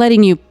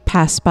letting you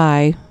pass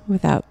by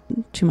without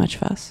too much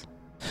fuss.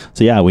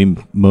 So yeah, we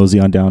mosey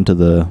on down to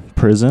the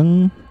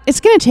prison.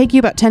 It's going to take you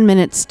about 10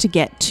 minutes to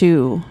get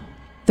to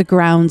the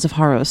grounds of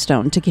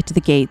Harrowstone, to get to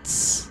the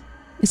gates.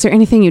 Is there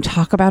anything you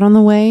talk about on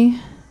the way?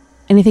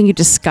 Anything you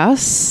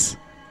discuss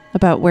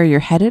about where you're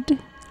headed?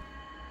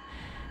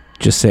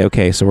 Just say,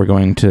 okay, so we're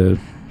going to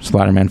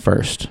Slaughterman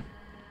first.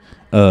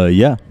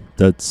 Yeah,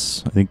 I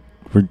think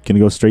we're gonna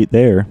go straight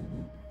there.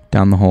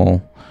 Down the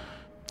hall,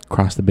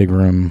 across the big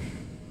room,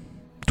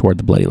 toward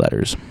the bloody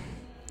letters.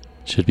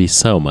 Should be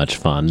so much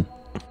fun.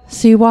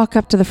 So you walk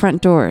up to the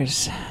front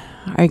doors.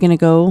 Are you going to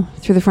go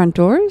through the front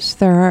doors?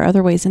 There are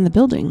other ways in the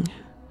building.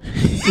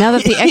 Now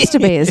that the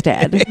Extabay is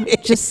dead,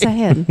 just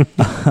saying.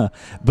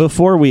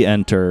 Before we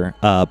enter,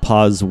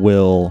 Paz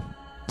will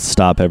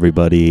stop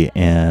everybody,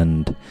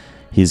 and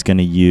he's going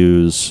to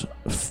use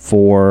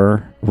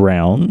 4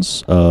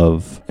 rounds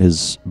of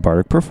his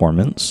bardic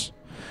performance,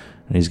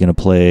 and he's going to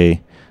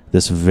play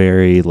this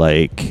very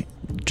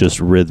just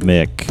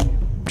rhythmic,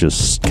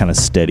 just kind of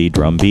steady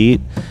drum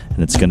beat, and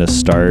it's going to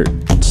start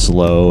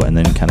slow and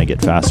then kind of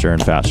get faster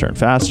and faster and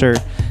faster.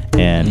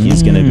 And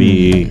he's going to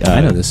be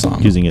I know this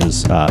song. using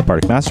his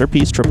bardic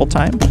masterpiece triple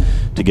time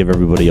to give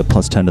everybody a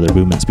 +10 to their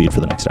movement speed for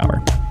the next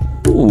hour.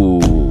 Ooh,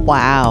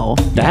 Wow.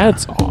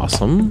 that's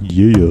awesome.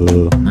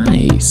 Yeah.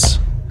 Nice.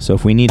 So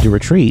if we need to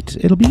retreat,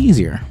 it'll be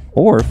easier.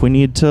 Or if we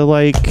need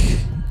to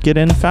get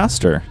in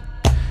faster.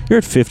 You're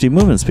at 50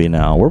 movement speed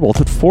now. We're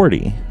both at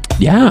 40.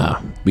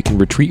 Yeah, we can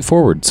retreat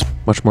forwards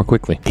much more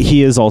quickly.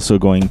 He is also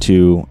going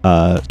to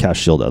cast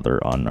Shield Other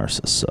on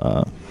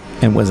Narcissa.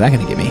 And what's that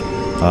going to give me?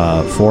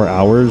 4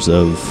 hours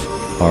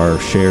of our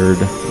shared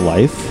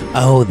life,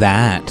 Oh,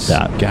 that.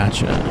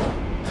 Gotcha.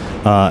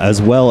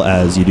 As well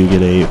as you do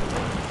get a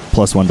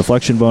 +1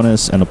 deflection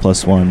bonus and a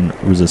 +1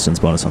 resistance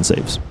bonus on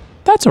saves.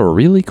 That's a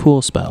really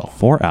cool spell.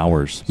 4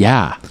 hours.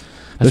 Yeah.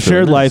 The That's shared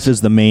really life nice.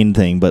 is the main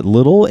thing, but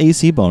little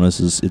AC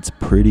bonuses, it's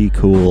pretty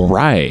cool.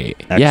 Right.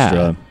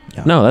 Extra.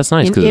 Yeah. No, that's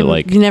nice because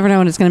You never know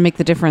when it's going to make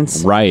the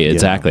difference. Right,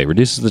 exactly. It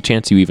reduces the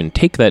chance you even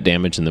take that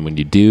damage, and then when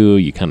you do,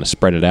 you kind of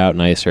spread it out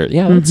nicer.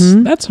 Yeah,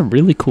 that's a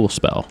really cool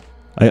spell.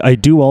 I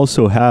do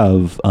also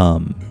have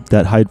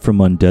that Hide from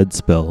Undead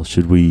spell.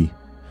 Should we?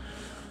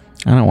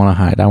 I don't want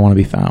to hide. I want to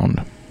be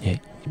found.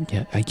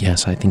 Yeah.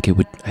 Yes, I think it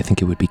would. I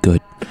think it would be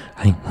good.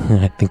 I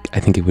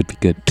think it would be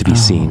good to be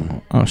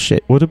seen. Oh,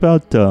 shit. What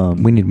about?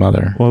 We need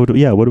Mother. What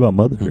about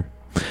Mother?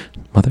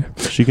 Mother,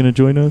 Is she gonna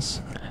join us?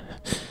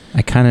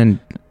 I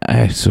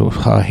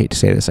hate to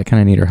say this. I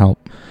kind of need her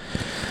help.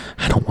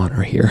 I don't want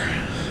her here.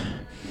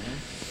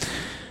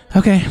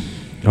 Okay.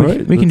 All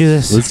right, we can do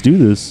this. Let's do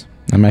this.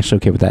 I'm actually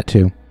okay with that,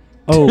 too.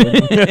 Oh,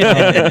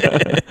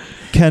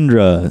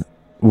 Kendra,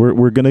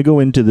 we're gonna go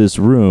into this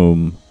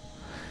room.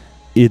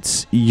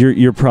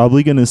 You're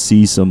probably gonna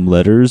see some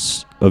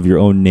letters of your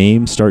own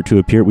name start to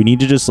appear. We need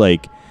to just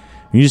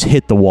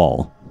hit the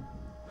wall.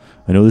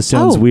 I know this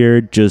sounds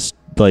weird. Just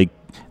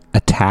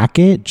Attack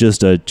it?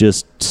 just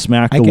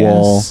smack I the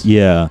wall. guess.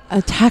 Yeah.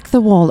 Attack the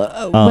wall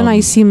when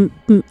I see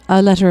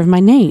a letter of my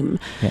name.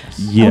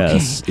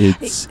 Yes.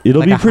 Yes.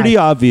 It'll Like be a pretty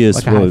high- obvious.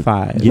 like a high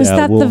five. Yeah, Was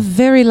that the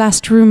very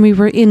last room we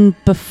were in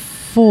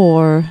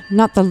before?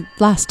 Not the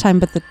last time,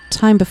 but the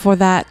time before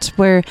that,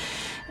 where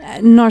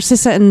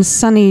Narcissa and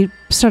Sonny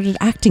started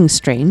acting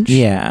strange.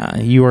 Yeah,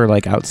 you were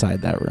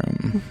outside that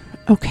room.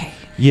 Okay.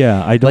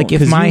 Yeah, I don't.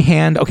 If my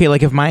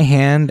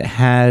hand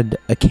had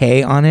a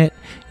K on it,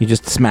 you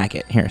just smack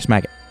it. Here,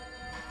 smack it.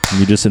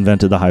 you just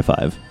invented the high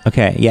five.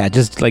 Okay, yeah,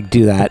 just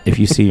do that if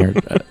you see your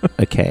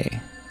a K.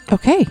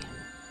 Okay.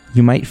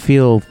 You might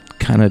feel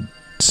kind of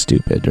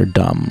stupid or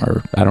dumb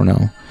or I don't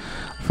know.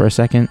 for a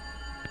second,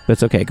 but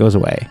it's okay. It goes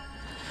away.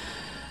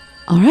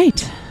 All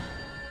right.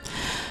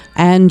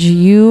 And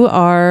you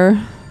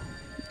are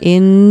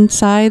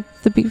inside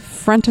the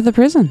front of the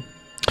prison.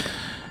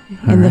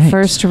 In the right.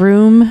 first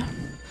room,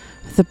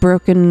 the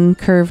broken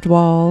curved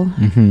wall,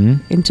 Mm-hmm.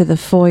 into the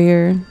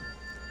foyer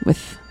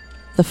with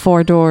the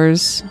 4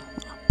 doors.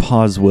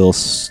 Pause will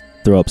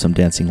throw up some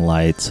dancing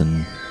lights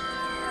and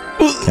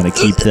kind of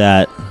keep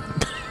that.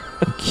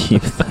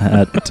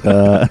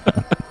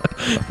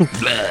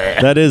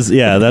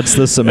 That's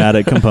the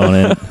somatic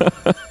component.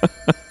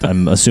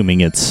 I'm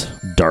assuming it's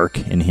dark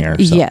in here.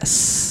 So.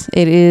 Yes,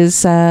 it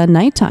is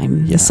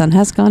nighttime. Yeah. The sun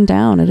has gone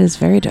down. It is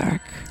very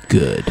dark.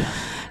 Good.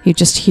 You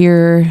just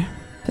hear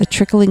the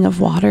trickling of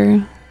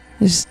water.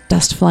 There's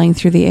dust flying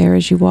through the air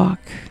as you walk.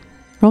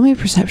 Roll me a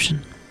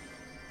perception.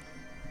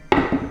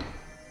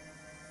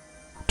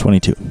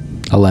 22.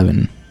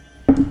 11.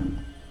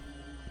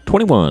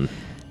 21.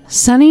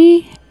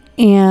 Sunny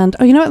and...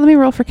 Oh, you know what? Let me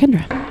roll for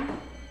Kendra.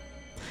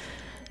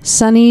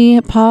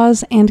 Sunny,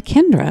 Pause, and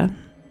Kendra.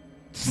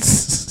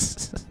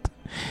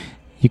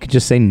 You could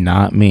just say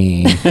not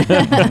me.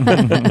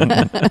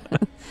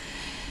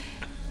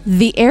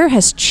 The air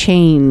has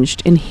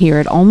changed in here.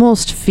 It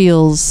almost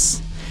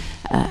feels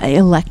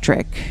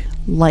electric,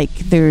 like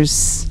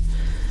there's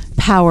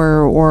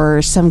power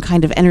or some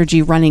kind of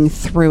energy running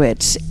through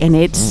it, and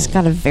it's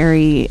got a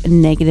very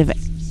negative,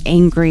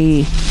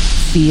 angry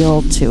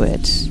feel to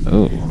it.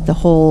 Oh. The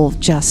whole,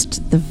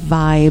 just the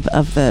vibe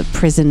of the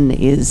prison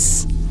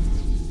is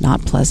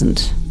not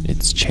pleasant.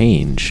 It's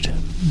changed.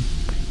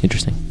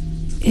 Interesting.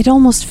 It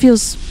almost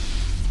feels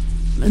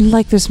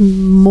like there's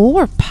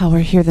more power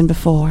here than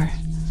before.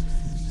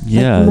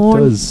 Yeah, Like more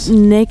it does.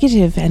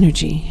 negative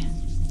energy.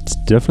 It's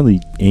definitely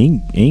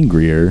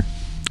angrier.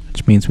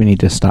 Which means we need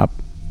to stop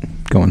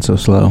going so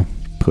slow.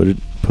 Put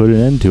an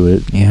end to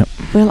it. Yep.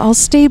 Well, I'll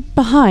stay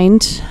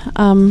behind,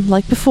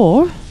 like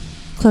before,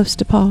 close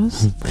to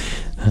Pause.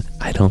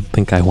 I don't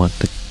think I want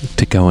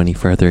to go any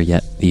further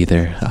yet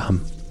either.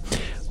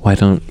 Why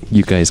don't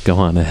you guys go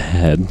on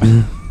ahead?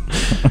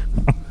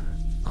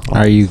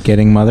 Are you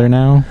getting mother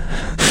now?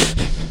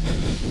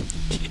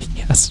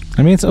 Yes.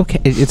 I mean, it's okay.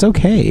 It's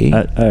okay.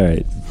 All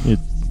right.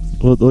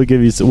 We'll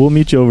give you. We'll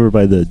meet you over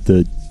by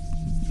the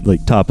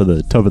like top of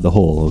the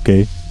hole.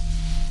 Okay.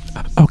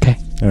 Okay.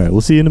 All right.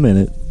 We'll see you in a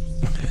minute.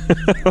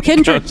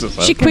 Kendra,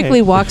 she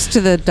quickly walks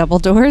to the double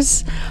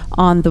doors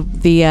on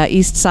the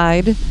east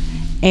side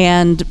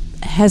and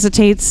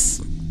hesitates,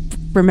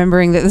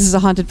 remembering that this is a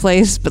haunted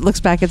place, but looks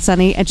back at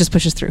Sunny and just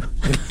pushes through.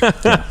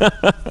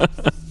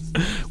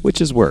 Which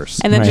is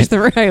worse? And then Right. just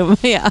the room.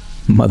 Yeah.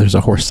 Mother's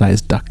a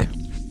horse-sized duck.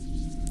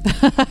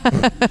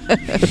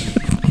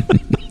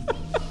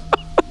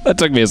 That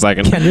took me a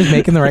second. Kendra's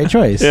making the right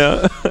choice.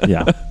 Yeah.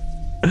 Yeah.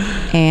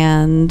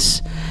 And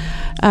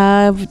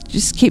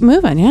just keep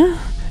moving, yeah?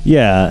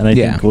 Yeah, and I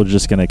Yeah. think we're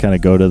just gonna kind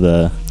of go to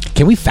the.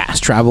 Can we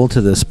fast travel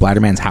to the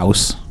Splatterman's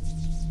house?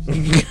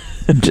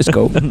 just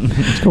go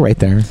right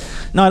there.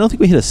 No, I don't think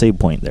we hit a save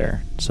point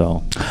there.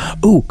 So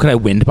Ooh, could I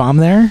wind bomb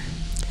there?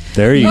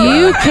 there you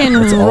go. You can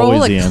That's roll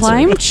always the a answer.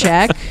 climb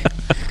check.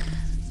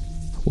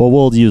 Well,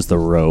 we'll use the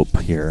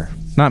rope here.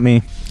 Not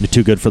me. You're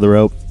too good for the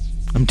rope.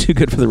 I'm too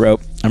good for the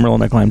rope. I'm rolling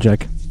my climb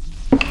check.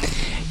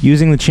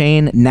 Using the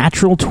chain,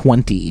 natural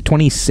 20,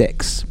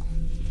 26.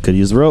 Could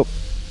use the rope.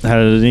 Had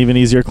an even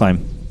easier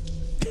climb.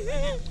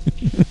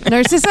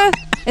 Narcissa,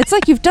 it's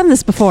like you've done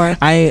this before.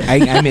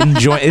 I'm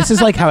enjoying. This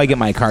is like how I get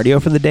my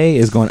cardio for the day,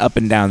 is going up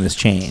and down this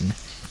chain.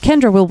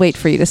 Kendra will wait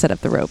for you to set up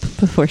the rope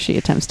before she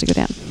attempts to go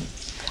down.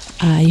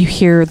 You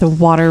hear the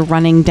water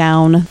running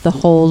down the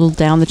hole,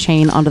 down the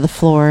chain onto the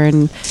floor,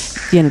 and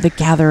the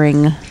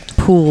gathering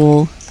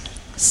pool.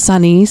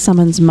 Sunny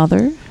summons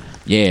Mother.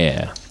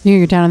 Yeah.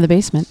 You're down in the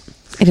basement.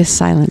 It is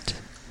silent.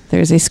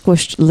 There's a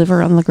squished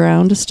liver on the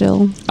ground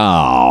still,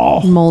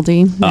 Oh.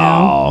 moldy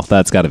now. Oh,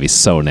 that's got to be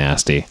so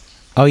nasty.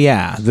 Oh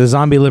yeah, the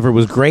zombie liver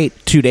was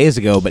great 2 days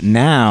ago, but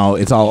now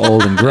it's all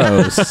old and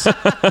gross.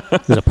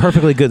 There's a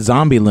perfectly good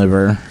zombie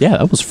liver. Yeah,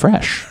 that was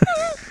fresh.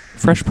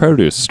 Fresh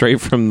produce straight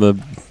from the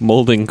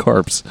molding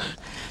corpse.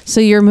 So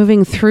you're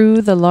moving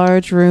through the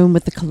large room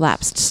with the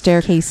collapsed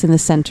staircase in the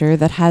center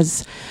that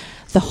has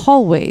the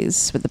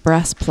hallways with the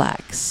brass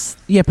plaques.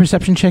 Yeah,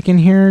 perception check in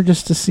here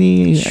just to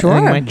see. Sure.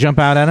 Anything might jump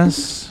out at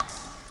us.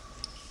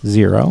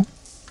 0.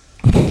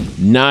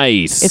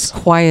 Nice. It's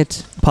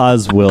quiet.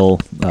 Pause will.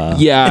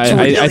 yeah, It's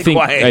I really think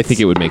quiet. I think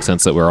it would make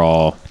sense that we're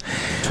all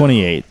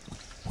 28.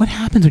 What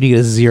happens when you get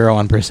a 0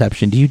 on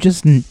perception? Do you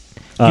just you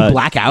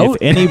black out?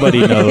 If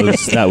anybody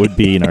knows, that would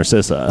be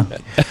Narcissa.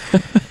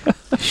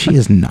 She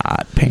is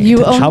not paying You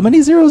attention. own- How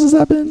many zeros has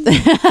that been?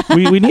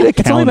 we need a counter.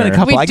 It's only been a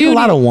couple. We I do get a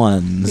lot need- of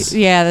 1s.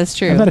 Yeah, that's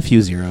true. I've had a few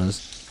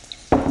 0s.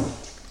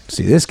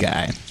 See this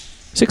guy.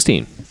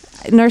 16.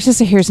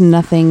 Narcissa hears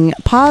nothing.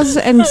 Pause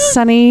and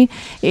Sunny,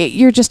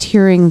 you're just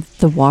hearing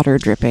the water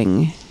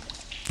dripping.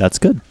 That's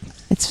good.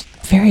 It's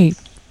very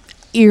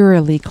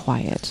eerily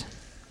quiet.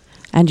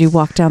 And you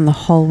walk down the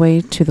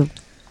hallway to the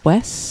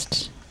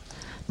west,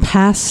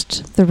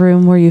 past the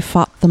room where you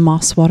fought the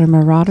Mosswater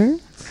Marauder,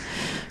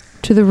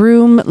 to the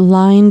room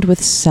lined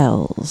with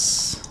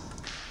cells,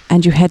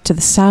 and you head to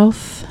the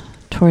south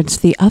towards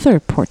the other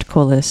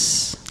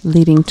portcullis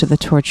leading to the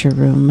torture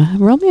room.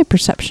 Roll me a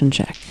perception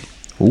check.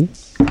 Ooh.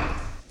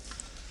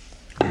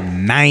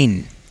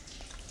 9.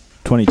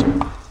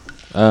 22.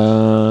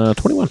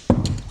 21.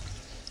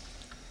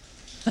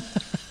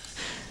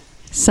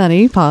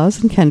 Sunny,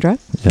 Paz, and Kendra.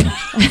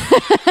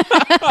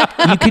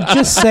 You could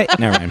just say...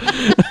 Never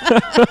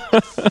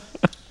mind.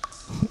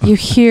 You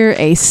hear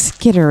a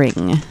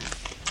skittering.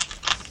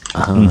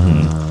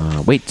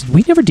 Wait, did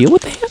we never deal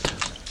with the hand?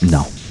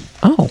 No,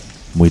 Oh.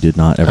 we did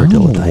not ever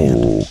deal with the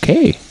hand.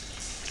 Okay.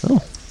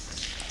 Oh.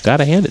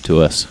 Gotta hand it to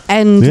us.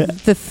 And Yeah.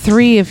 the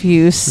three of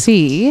you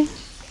see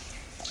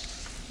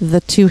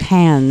the two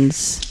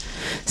hands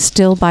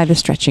still by the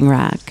stretching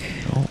rack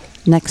Oh.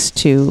 next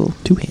to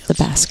Two hands. the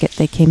basket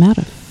they came out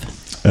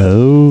of.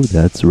 Oh,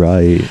 that's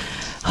right.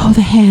 Oh,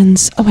 the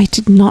hands. Oh, I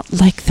did not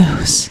like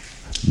those.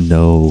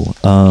 No.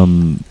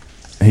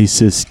 Hey,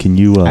 sis, can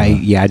you... I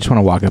just want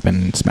to walk up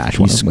and smash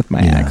one of them with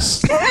my Yeah.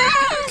 axe.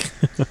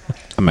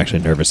 I'm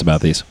actually nervous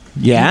about these.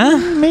 Yeah?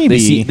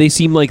 maybe. They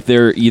seem like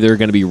they're either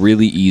going to be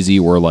really easy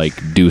or like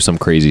do some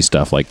crazy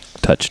stuff like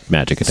touch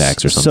magic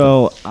attacks or something.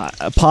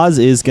 So, Paz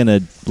is going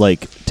to,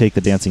 like, take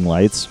the dancing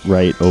lights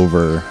right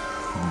over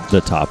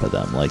the top of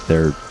them. Like,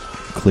 they're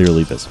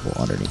clearly visible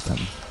underneath them.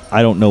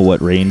 I don't know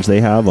what range they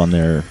have on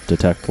their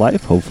detect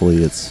life. Hopefully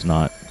they're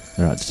not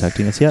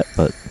detecting us yet,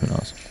 but who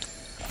knows.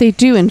 They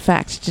do, in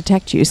fact,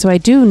 detect you, so I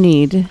do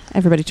need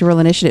everybody to roll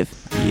initiative.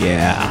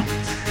 Yeah.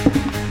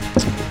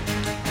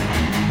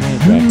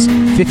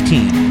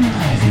 15.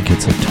 I think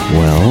it's a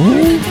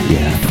 12.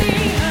 Yeah,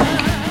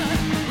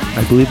 12.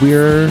 I believe we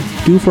are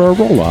due for a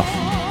roll off.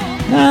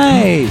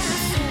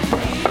 Nice.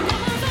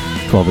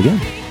 12 again.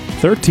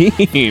 13.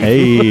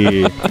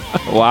 Hey,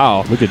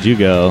 Wow. look at you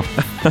go.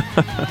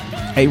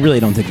 I really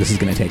don't think this is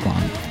going to take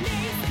long.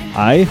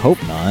 I hope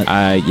not.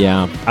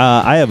 Yeah.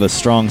 I have a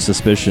strong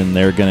suspicion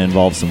they're going to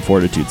involve some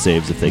fortitude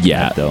saves if they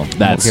Yeah. connect, though.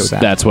 That's okay with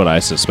that. that's what I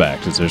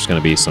suspect. Is there's going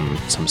to be some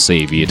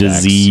savey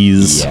attacks.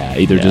 Disease. Yeah,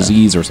 either Yeah.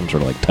 disease or some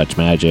sort of like touch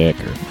magic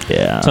or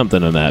Yeah.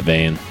 something in that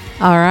vein.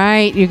 All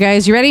right, you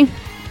guys, you ready?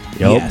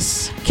 Yep.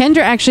 Yes.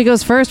 Kendra actually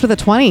goes first with a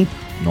 20,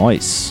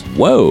 Nice.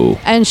 Whoa.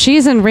 and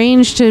she's in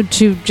range to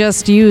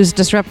just use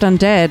Disrupt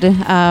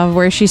Undead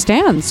where she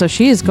stands, so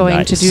she is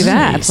going to do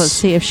that. Nice. Let's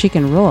see if she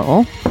can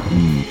roll.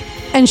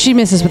 And she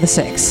misses with a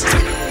 6.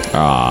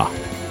 Ah.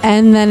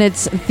 And then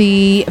it's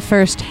the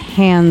first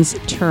hand's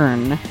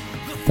turn.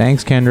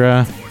 Thanks,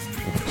 Kendra.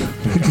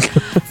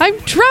 I'm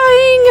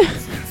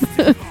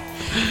trying!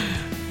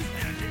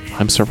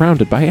 I'm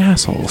surrounded by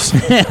assholes.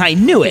 I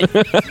knew it.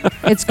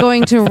 It's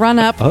going to run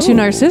up to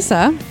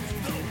Narcissa.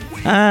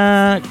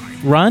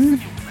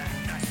 Run?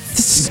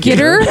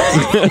 Skitter.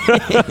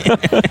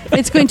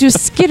 It's going to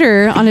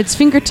skitter on its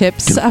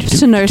fingertips up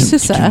to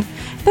Narcissa.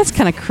 That's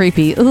kind of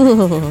creepy.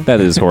 Ugh. That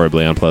is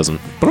horribly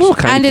unpleasant. But also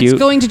kind And of it's cute.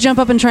 going to jump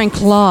up and try and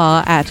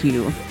claw at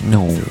you.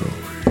 No.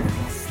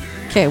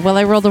 Okay, well,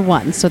 I rolled a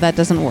 1, so that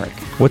doesn't work.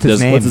 What's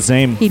his name? What's its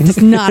name? He does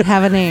not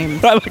have a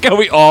name. I like how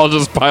we all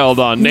just piled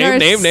on. Name.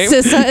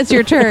 Narcissa, it's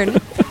your turn.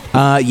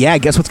 Yeah,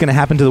 guess what's going to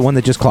happen to the one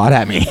that just clawed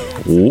at me?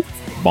 Ooh,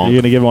 Are you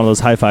going to give one of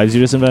those high fives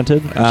you just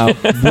invented?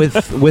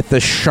 With the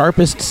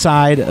sharpest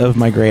side of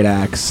my great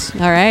axe.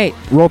 All right.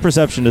 Roll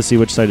perception to see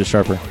which side is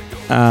sharper.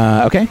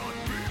 Okay.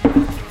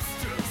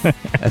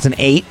 That's an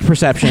 8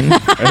 perception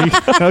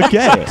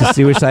Okay. to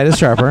see which side is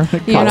sharper.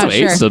 You're not some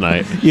eights sure.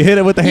 tonight. You hit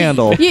it with the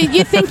handle.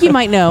 You think you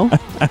might know.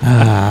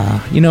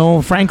 You know,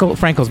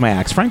 Frankel's my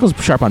axe. Frankel's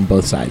sharp on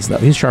both sides, though.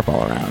 He's sharp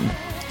all around.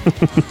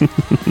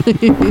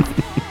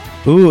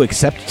 Ooh,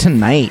 except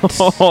tonight.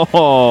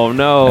 Oh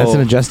no. That's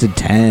an adjusted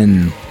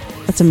 10.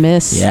 That's a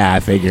miss. Yeah, I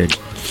figured.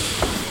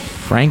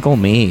 Frankel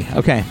me.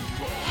 Okay.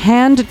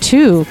 Hand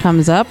 2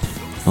 comes up,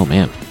 Oh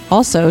man.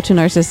 also to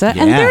Narcissa.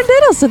 And Yeah. they're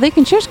little, so they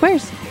can share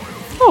squares.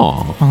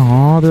 Oh,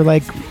 Oh, they're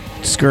like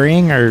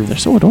scurrying or... they're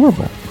so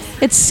adorable.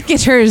 It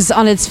skitters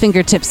on its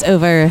fingertips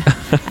over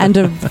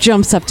and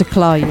jumps up to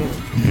claw you.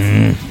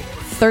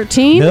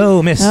 13?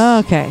 No, miss.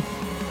 Okay.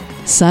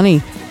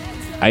 Sunny.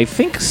 I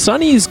think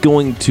Sunny's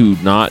going to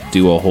not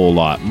do a whole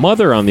lot.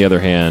 Mother, on the other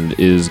hand,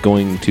 is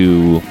going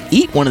to.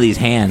 Eat one of these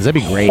hands.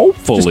 That'd be great.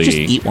 Hopefully. Just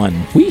eat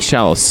one. We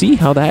shall see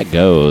how that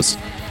goes.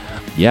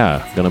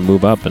 Yeah, gonna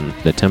move up and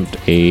attempt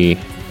a.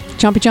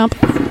 Chompy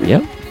chomp.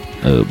 Yep.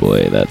 Oh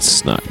boy,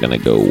 that's not gonna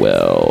go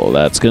well.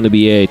 That's gonna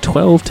be a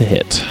 12 to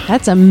hit.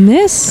 That's a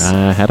miss.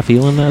 I had a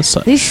feeling as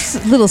such.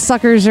 These little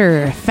suckers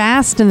are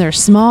fast and they're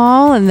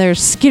small and they're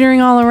skittering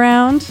all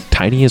around.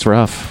 Tiny is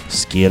rough.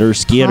 Skitter.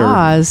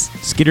 Pause.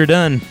 Skitter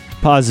done.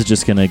 Paz is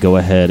just going to go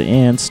ahead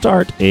and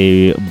start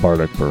a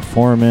bardic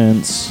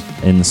performance,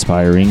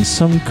 inspiring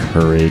some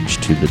courage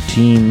to the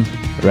team.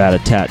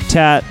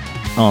 Rat-a-tat-tat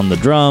on the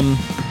drum,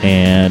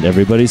 and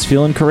everybody's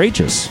feeling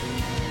courageous.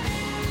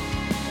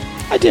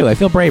 I do. I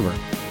feel braver.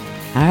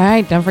 All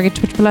right, don't forget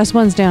to put your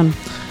 +1s down.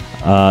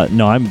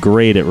 No, I'm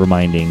great at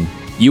reminding.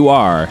 You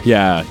are,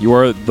 yeah. You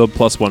are the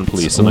 +1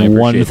 police, and I appreciate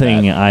One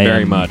thing that I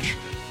very am- much.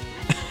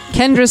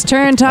 Kendra's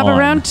turn, top of On.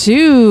 round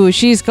 2.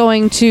 She's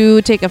going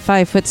to take a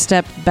 5-foot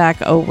step back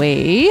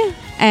away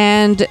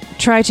and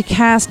try to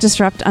cast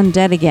Disrupt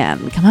Undead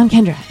again. Come on,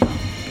 Kendra.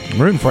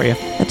 I'm rooting for you.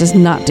 That does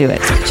not do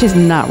it. She's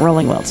not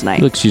rolling well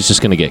tonight. Look, she's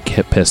just gonna get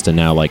pissed and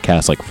now like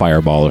cast like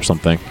fireball or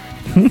something.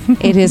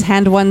 It is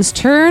Hand 1's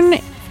turn.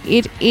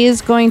 It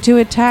is going to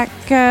attack.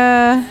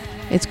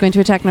 It's going to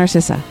attack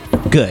Narcissa.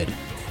 Good.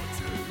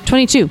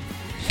 22.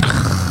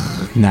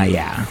 Nah,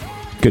 yeah.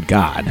 Good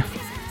God.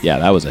 Yeah,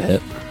 that was a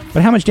hit.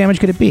 But how much damage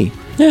could it be?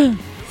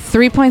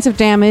 3 points of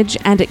damage,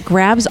 and it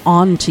grabs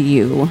onto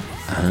you.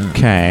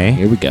 Okay.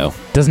 Here we go.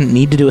 Doesn't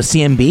need to do a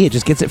CMB. It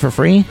just gets it for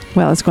free.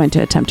 Well, it's going to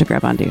attempt to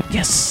grab onto you.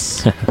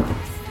 Yes.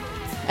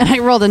 And I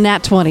rolled a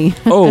nat 20.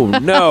 Oh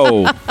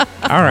no! All right.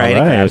 It All right.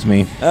 grabs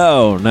me.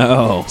 Oh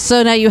no!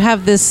 So now you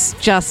have this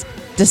just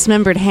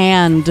dismembered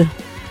hand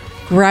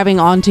grabbing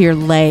onto your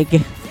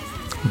leg.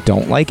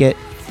 Don't like it.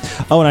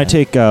 Oh, and I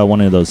take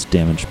one of those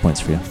damage points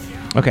for you.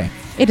 Okay.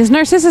 It is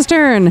Narcissa's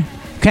turn.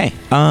 Okay.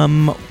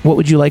 What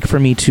would you like for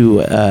me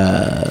to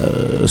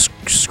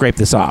scrape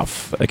this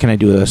off? Can I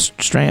do a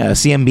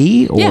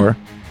CMB or? Yeah.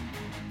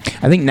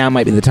 I think now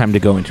might be the time to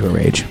go into a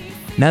rage.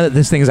 Now that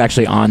this thing is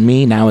actually on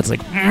me, now it's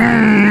like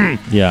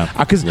Yeah.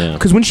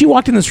 because when she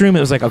walked in this room, it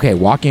was like, okay,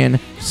 walk in,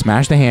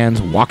 smash the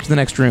hands, walk to the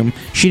next room.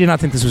 She did not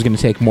think this was going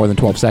to take more than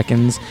 12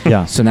 seconds.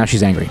 Yeah. So now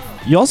she's angry.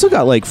 You also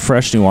got like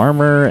fresh new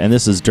armor, and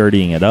this is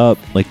dirtying it up.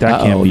 Like that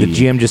can't Uh-oh, be. the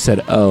GM just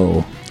said,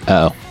 "Oh,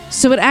 Oh.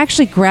 So it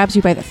actually grabs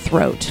you by the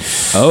throat.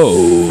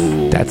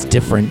 Oh. that's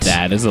different."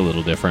 That is a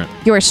little different.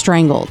 You are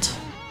strangled.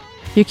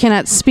 You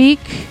cannot speak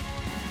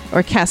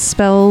or cast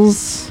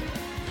spells.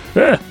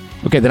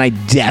 Okay, then I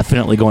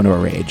definitely go into a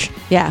rage.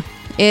 Yeah.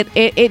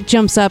 It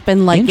jumps up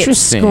and like it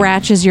Interesting.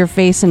 scratches your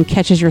face and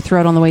catches your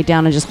throat on the way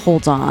down and just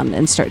holds on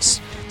and starts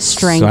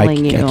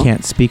strangling so you. I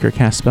can't speak or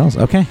cast spells.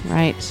 Okay,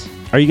 Right.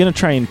 Are you gonna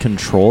try and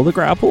control the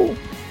grapple?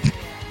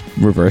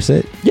 reverse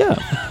it, Yeah.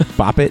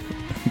 bop it.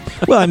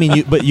 Well, I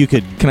mean, but you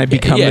could Can I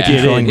become Yeah, the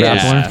controlling yeah.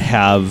 grappler?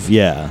 have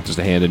Just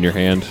a hand in your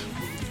hand.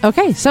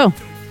 Okay, so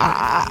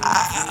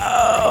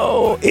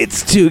Oh,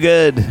 it's too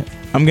good.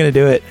 I'm gonna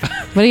do it.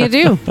 what do you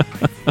do?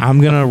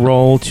 I'm gonna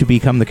roll to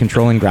become the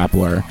controlling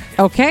grappler.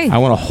 Okay. I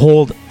want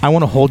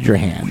to hold your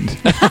hand.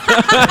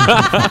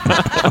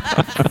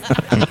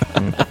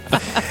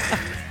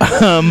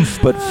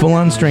 But full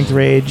on strength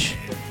rage.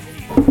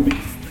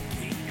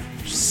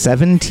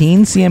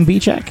 17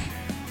 CMB check.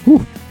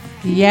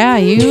 Yeah,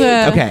 you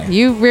Okay.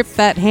 you rip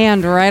that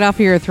hand right off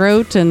of your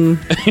throat and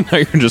Now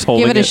you're just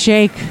holding give it a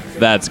shake.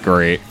 That's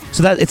great.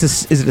 So that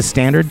is it a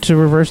standard to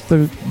reverse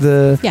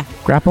the Yeah.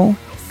 grapple?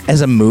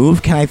 As a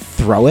move, can I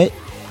throw it?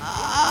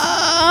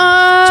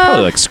 It's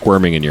probably like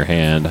squirming in your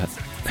hand.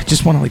 I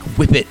just want to like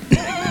whip it.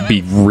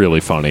 Be really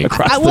funny.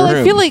 Across the Well,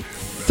 room. I feel like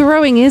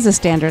throwing is a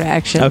standard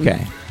action.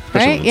 Okay.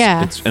 Right?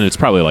 Yeah. And it's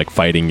probably like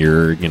fighting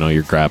your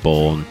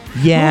grapple. And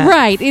Yeah.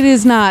 Right. It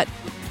is not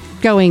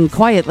going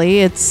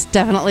quietly. It's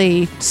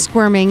definitely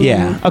squirming.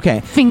 Yeah. and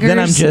Okay. Fingers Then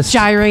I'm just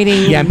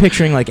gyrating. Yeah, I'm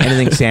picturing like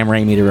anything Sam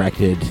Raimi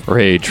directed.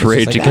 rage just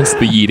like, against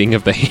the eating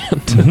of the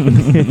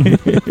hand.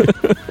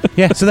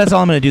 Yeah, so that's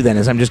all I'm gonna do then.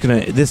 Is I'm just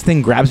gonna this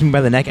thing grabs me by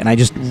the neck and I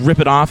just rip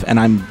it off and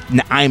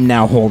I'm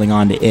now holding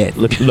on to it.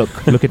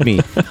 Look at me.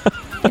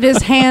 It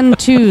is Hand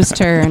 2's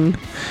turn,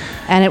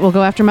 and it will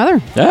go after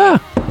Mother. Ah,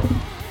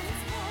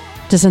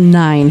 Does a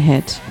 9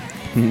 hit?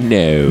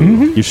 no.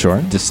 You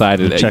sure?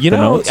 Decided. You check You the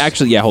know, notes?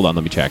 actually, yeah. Hold on,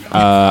 let me check.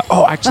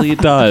 Actually, it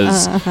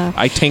does.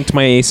 I tanked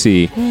my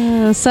AC.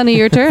 Sunny,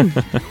 your turn.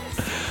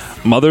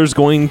 Mother's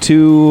going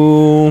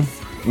to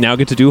now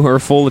get to do her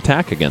full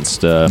attack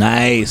against.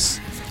 Nice.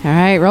 All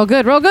right, roll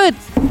good, roll good.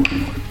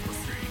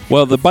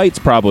 Well, the bite's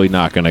probably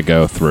not going to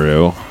go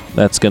through.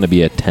 That's going to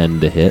be a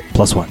 10 to hit.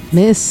 +1.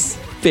 Miss.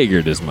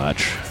 Figured as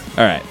much.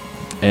 All right.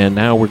 And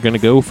now we're going to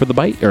go for the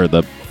bite, or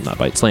the, not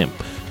bite, slam.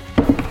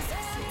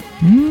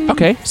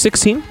 Okay,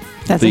 16.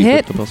 That's a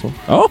hit. The +1.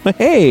 Oh,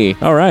 hey.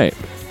 All right.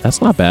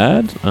 That's not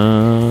bad.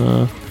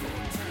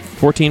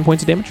 14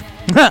 points of damage.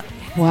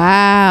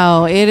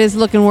 Wow, it is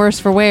looking worse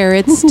for wear.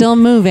 It's still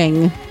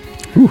moving.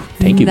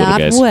 Thank you, little Not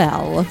guys.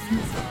 well.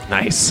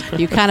 Nice.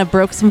 You kind of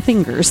broke some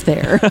fingers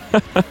there.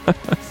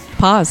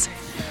 Pause.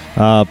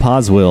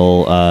 Paz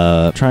will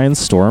try and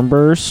storm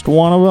burst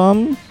one of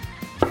them.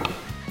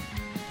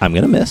 I'm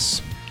gonna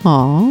miss.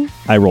 Aw.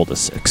 I rolled a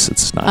 6.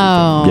 It's not.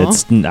 Oh.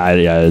 It's not.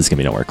 Yeah, it's gonna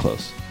be nowhere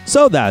close.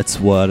 So that's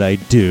what I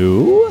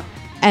do.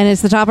 And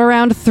it's the top of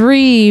round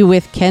 3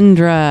 with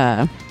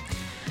Kendra.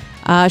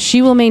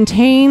 She will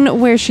maintain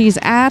where she's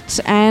at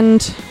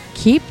and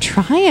keep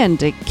trying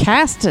to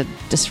cast a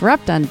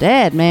Disrupt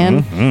Undead,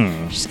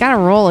 man. She's got to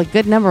roll a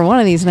good number one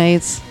of these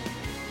nights.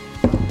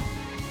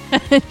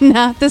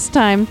 Not this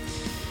time.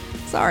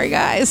 Sorry,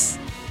 guys.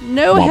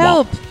 No Wah, wah.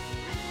 help.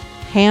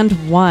 Hand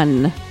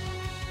 1.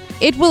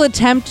 It will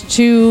attempt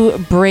to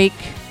break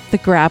the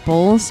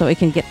grapple so it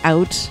can get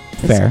out.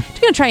 Fair. It's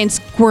going to try and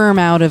squirm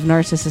out of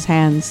Narcissus'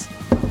 hands.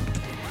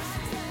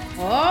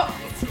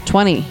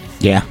 20.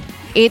 Yeah.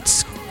 It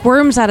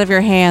squirms out of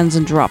your hands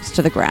and drops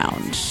to the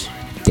ground.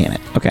 Damn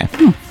it. Okay.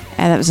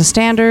 And that was a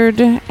standard,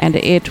 and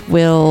it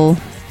will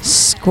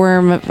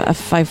squirm, a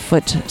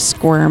 5-foot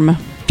squirm.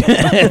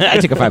 I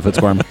took a 5-foot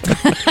squirm.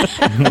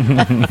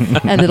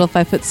 A little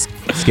 5-foot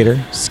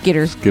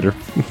Skitter.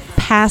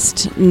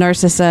 past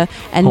Narcissa,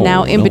 and Oh,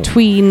 now in no.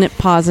 between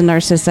Paz and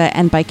Narcissa,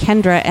 and by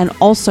Kendra, and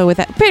also with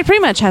that, pretty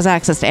much has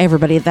access to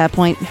everybody at that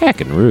point.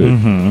 Heckin' rude.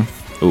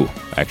 Mm-hmm. Ooh,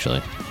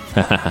 actually.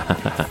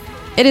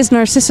 It is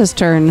Narcissa's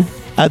turn.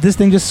 This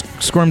thing just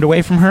squirmed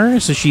away from her,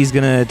 so she's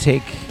going to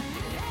take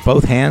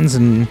both hands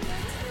and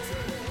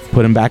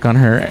put him back on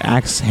her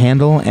axe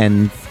handle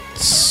and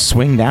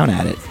swing down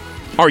at it.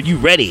 Are you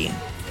ready?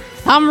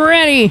 I'm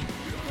ready.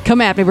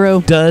 Come at me, bro.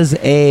 Does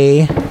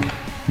a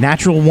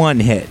natural 1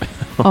 hit?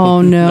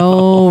 Oh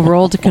no!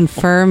 Roll to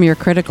confirm your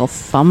critical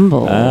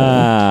fumble. Wait,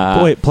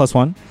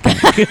 +1.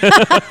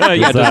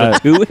 Yeah, does a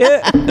 2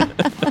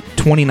 hit?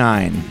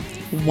 29.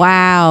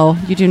 Wow!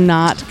 You do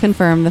not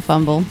confirm the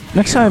fumble.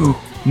 Next time,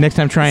 Next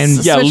time, try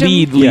and Yeah, Switch 'em?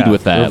 lead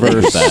with that.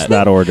 Reverse That.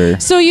 that order.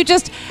 So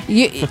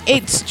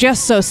it's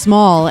just so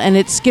small, and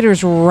it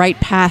skitters right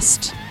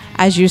past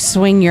as you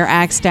swing your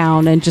axe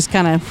down, and just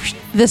kind of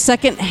the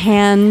second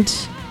hand,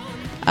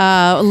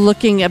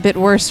 looking a bit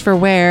worse for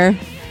wear,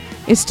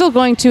 is still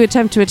going to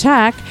attempt to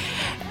attack.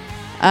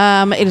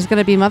 It is going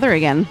to be Mother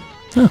again.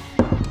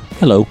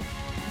 Hello.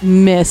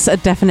 Miss a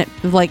definite,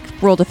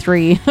 rolled a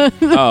 3.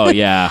 Oh,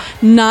 yeah.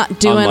 Not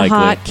doing Unlikely.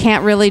 hot,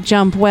 can't really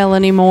jump well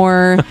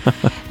anymore.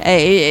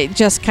 It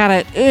just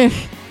kind of,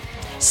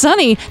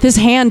 Sonny, this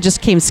hand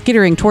just came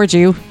skittering towards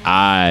you,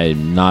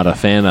 I'm not a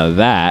fan of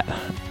that.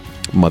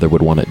 Mother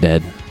would want it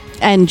dead.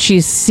 and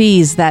she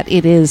sees that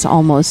it is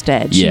almost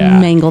dead. She Yeah.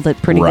 mangled it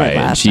pretty right. good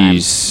last time.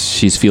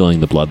 She's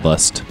feeling the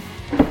bloodlust.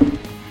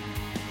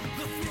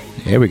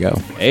 here we go.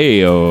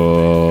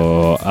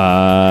 Ayo.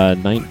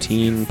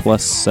 19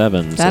 plus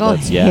 7. That'll so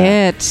that's, yeah.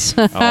 hit.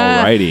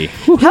 Alrighty.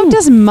 How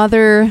does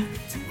Mother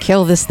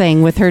kill this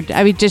thing with her?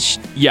 I mean, just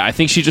Yeah, I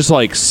think she just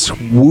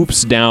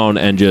swoops down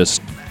and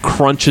just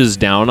crunches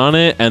down on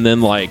it, and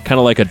then kind of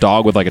like a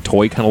dog with a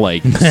toy, kind of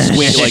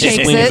swing, Shakes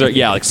swings it? it.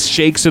 Yeah,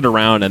 shakes it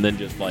around, and then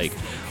just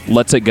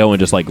lets it go and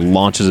just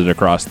launches it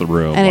across the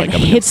room, and it up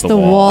against hits the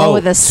wall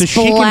with a so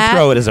splat, she can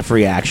throw it as a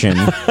free action.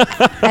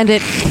 and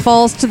it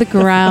falls to the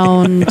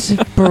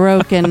ground,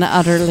 broken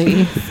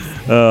utterly.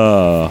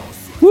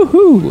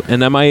 Woohoo!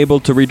 And am I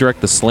able to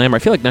redirect the slammer? I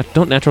feel like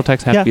don't natural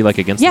attacks have Yeah. to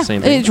be against Yeah, the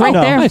same thing? it's right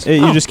No, there. Nice.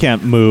 you just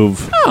can't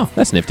move. Oh,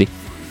 that's nifty.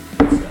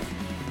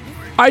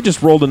 I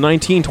just rolled a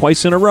 19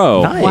 twice in a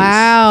row. Nice.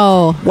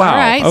 Wow. Wow, All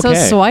right, so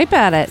okay. swipe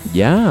at it.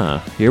 Yeah,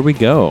 here we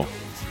go.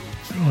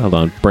 Hold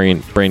on,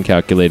 brain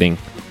calculating.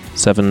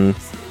 7.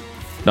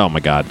 Oh my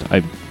god.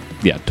 20.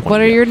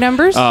 What are your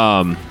numbers?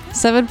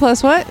 7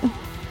 plus what?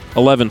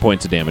 11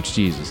 points of damage.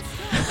 Jesus.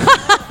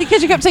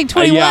 Because you kept saying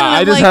 21. yeah, and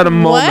I'm I just like, had a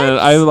moment. what?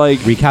 I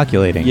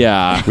Recalculating.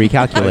 yeah.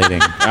 Recalculating.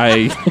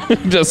 I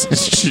just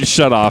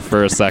shut off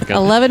for a second.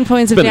 11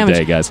 points It's of been damage. a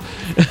day, guys.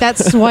 That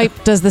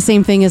swipe does the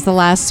same thing as the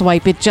last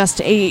swipe. It just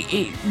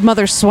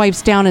Mother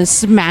swipes down and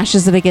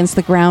smashes it against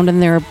the ground,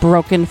 and there are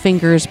broken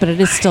fingers, but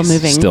it is still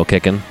moving. Still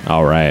kicking.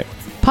 All right.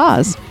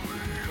 Pause.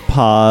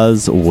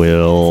 Pause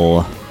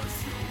will.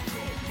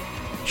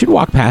 Should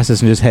walk past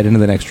us and just head into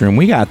the next room.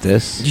 We got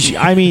this.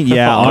 I mean,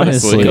 yeah,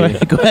 Honestly.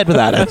 honestly. Go ahead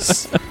without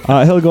us.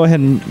 He'll go ahead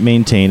and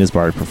maintain his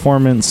bardic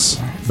performance,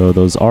 though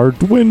those are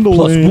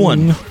dwindling.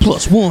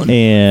 +1.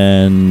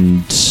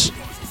 And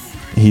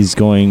he's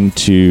going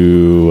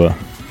to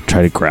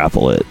try to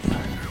grapple it.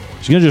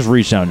 He's going to just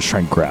reach down and try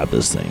and grab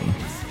this thing.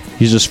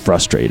 He's just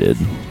frustrated.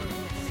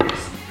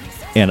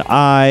 And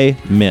I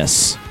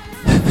miss.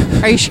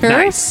 Are you sure?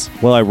 Nice.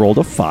 Well, I rolled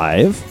a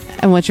 5.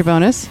 And what's your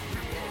bonus?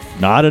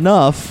 Not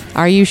enough.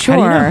 Are you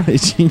sure?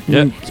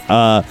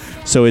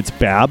 So it's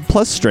Bab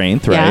plus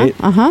strength, right?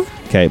 Yeah. Uh-huh.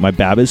 Okay, my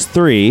Bab is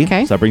 3.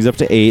 Okay. So that brings it up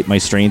to 8. My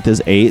strength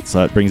is 8, so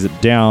that brings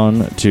it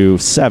down to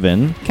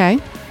 7. Okay.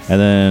 And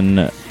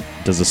then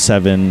does a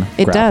 7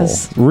 It grapple.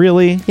 does.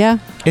 Really? Yeah.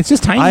 It's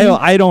just tiny.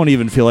 I don't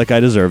even feel like I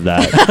deserve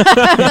that.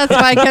 That's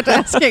why I kept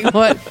asking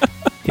what.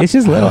 It's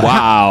just little.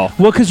 Wow.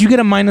 Well, because you get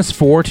a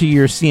 -4 to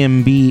your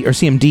CMB or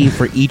CMD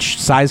for each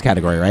size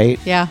category, right?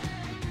 Yeah.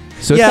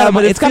 So Yeah, it's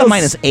but it got a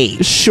feels-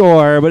 -8.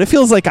 Sure, but it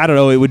feels like, I don't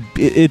know,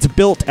 it's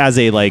built as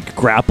a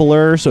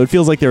grappler, so it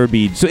feels like there would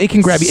be So it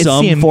can grab you. It's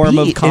some CMB, form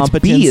of its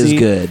competency. B is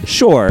good.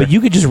 Sure. But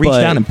you could just reach but-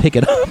 down and pick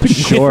it up. And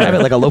Sure. grab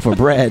it like a loaf of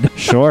bread.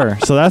 Sure.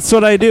 So that's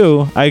what I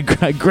do. I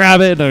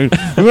grab it and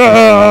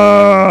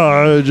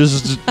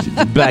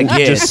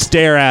just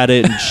stare at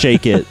it and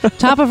shake it.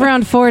 Top of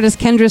round 4, it is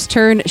Kendra's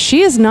turn.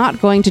 She is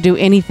not going to do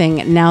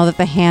anything now that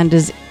the hand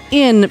is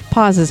in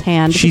Paz's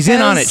hand. She's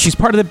in on it. because She's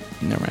part of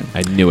the. Never mind.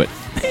 I knew it.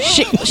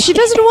 she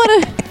doesn't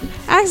want to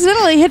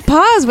accidentally hit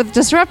Paz with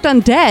Disrupt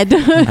Undead.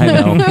 I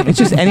know. It's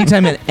just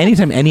anytime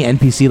any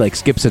NPC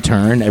skips a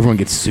turn, everyone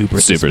gets super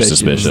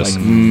suspicious.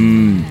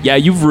 Like, Yeah,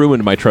 you've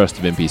ruined my trust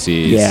of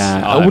NPCs. yeah.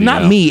 I'll well, have you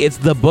not know. me. It's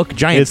the book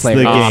Giant It's Slayer.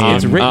 the game.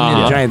 It's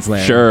written in Giant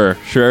Slayer.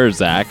 Sure,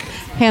 Zach.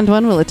 Hand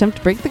 1 will attempt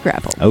to break the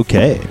grapple.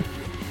 Okay.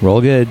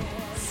 Roll good.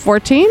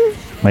 14?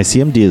 My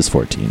CMD is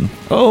 14.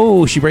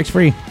 Oh, she breaks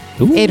free.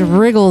 It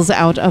wriggles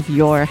out of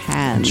your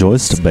hand.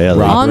 Just barely.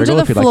 Rob Onto Riggle,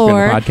 the if you'd like to be on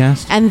floor, the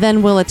podcast. and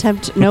then we'll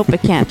attempt. Nope,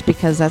 it can't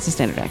because that's a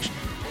standard action.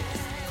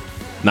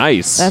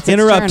 Nice. That's its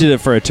Interrupted turn.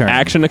 it for a turn.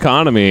 Action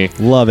economy.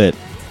 Love it.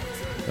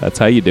 That's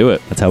how you do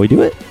it. That's how we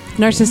do it.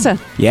 Narcissa.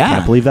 Yeah.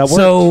 Can't believe that worked.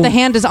 So The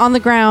hand is on the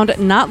ground,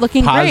 not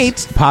looking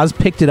great. Paz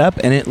picked it up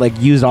and it like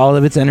used all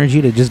of its energy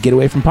to just get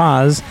away from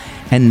Paz,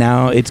 and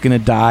now it's gonna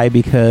die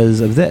because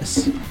of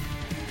this.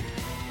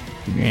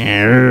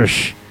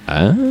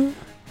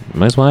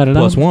 Might as well add it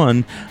Plus up.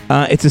 1.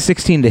 It's a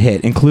 16 to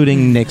hit,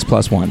 including Nick's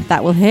plus 1.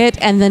 That will hit,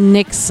 and then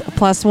Nick's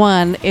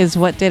 +1 is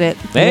what did it.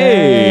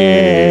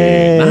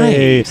 Hey,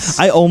 nice.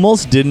 I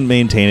almost didn't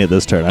maintain it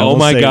this turn. I Oh almost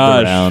my saved the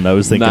gosh. round. I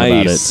was thinking about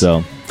it, Nice.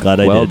 so glad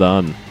I Well did.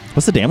 done.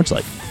 What's the damage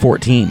like?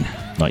 14.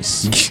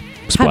 Nice.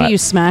 How Splat. do you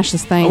smash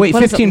this thing? Oh, wait,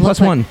 What does it 15 look plus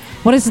like? 1.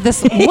 What is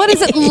this? What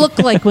does it look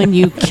like when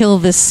you kill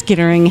this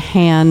skittering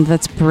hand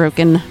that's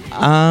broken?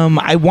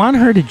 I want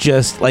her to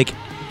just like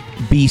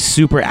be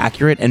super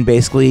accurate and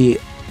basically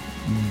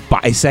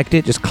bisect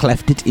it, just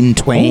cleft it in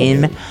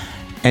twain,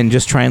 and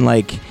just try and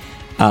like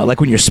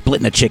when you're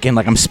splitting a chicken,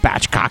 like I'm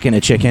spatchcocking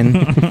a chicken.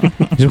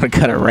 Just want to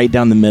cut it right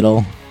down the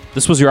middle.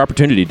 This was your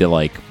opportunity to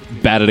like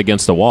bat it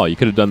against the wall. You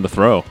could have done the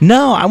throw.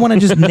 No, I want to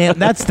just nail.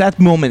 That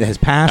moment has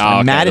passed. Oh, I'm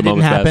okay, mad the it didn't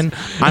moment's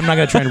happen. I'm not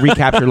gonna try and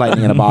recapture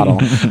lightning in a bottle.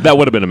 That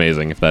would have been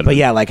amazing if that. But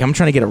yeah, like I'm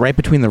trying to get it right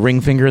between the ring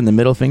finger and the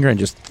middle finger, and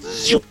just.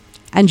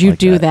 And you Like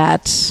do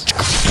that.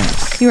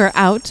 that. You are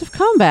out of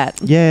combat.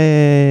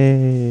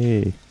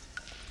 Yay.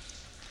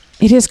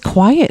 It is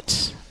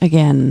quiet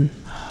again.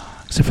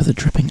 Except for the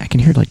dripping, I can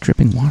hear like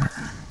dripping water.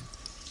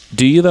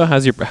 Do you though?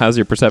 How's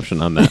your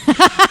perception on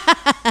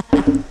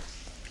that?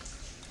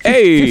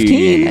 Hey,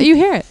 15. You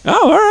hear it.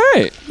 Oh,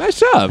 all right. Nice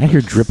job. I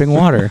hear dripping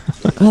water.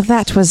 Well,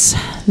 that was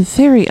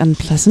very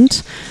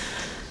unpleasant.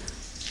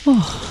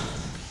 All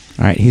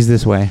right, he's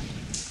this way.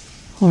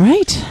 All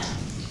right.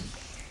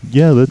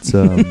 Yeah, let's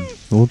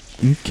we'll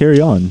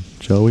carry on,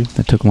 shall we?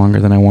 That took longer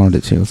than I wanted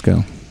it to. Let's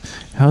go.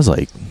 That was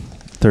like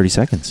 30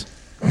 seconds.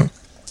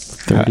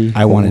 30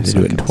 I wanted to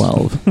do it in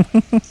seconds.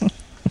 12.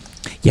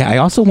 Yeah, I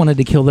also wanted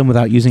to kill them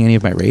without using any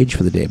of my rage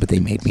for the day, but they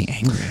made me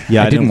angry.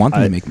 Yeah, I didn't want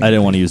them to make me I didn't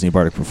angry. want to use any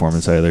bardic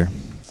performance either.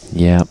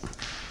 Yeah.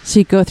 So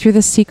you go through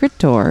the secret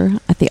door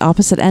at the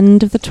opposite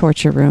end of the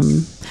torture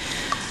room.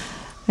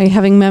 Are you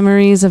having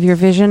memories of your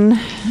vision,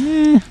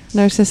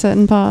 Narcissa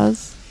and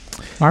Paz?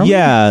 Are we?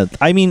 Yeah,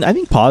 I mean, I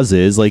think pause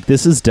is like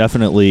this is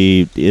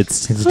definitely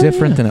it's It's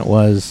different than it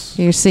was.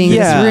 You're seeing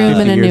Yeah. this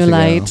room in 50 a years new ago.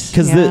 light.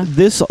 because Yeah.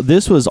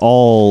 this was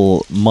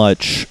all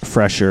much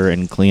fresher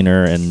and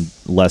cleaner and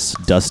less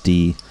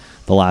dusty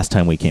the last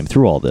time we came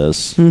through all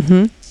this.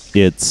 Mm-hmm.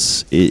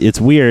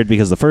 It's weird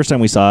because the first time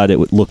we saw it,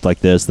 it looked like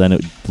this. Then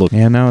it looked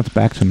Yeah, now it's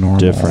back to normal.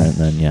 different.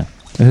 Then yeah.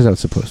 This is how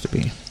it's supposed to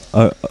be.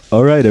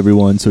 All right,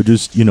 everyone. So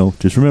just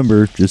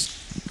remember, just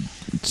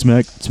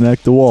smack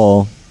the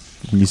wall.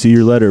 When you see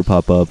your letter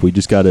pop up, we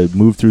just got to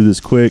move through this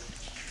quick.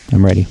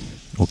 I'm ready.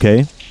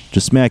 Okay,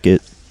 just smack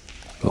it.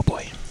 Oh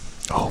boy.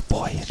 Oh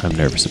boy, I'm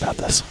nervous about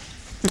this.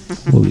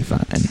 We'll be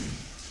fine.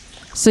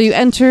 So you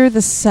enter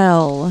the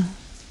cell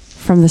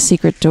from the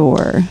secret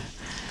door.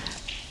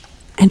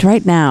 And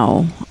right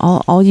now,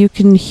 all you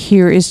can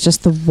hear is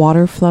just the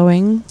water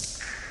flowing.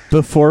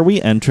 Before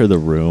we enter the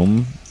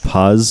room,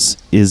 Paz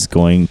is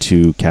going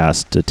to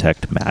cast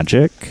Detect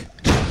Magic.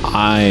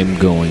 I'm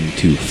going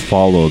to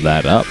follow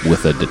that up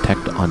with a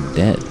Detect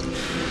Undead.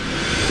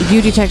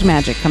 You detect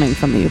magic coming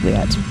from the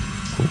oubliette.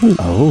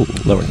 Oh,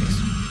 Lowercase.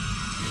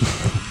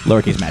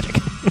 Lowercase magic.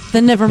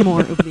 The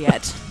nevermore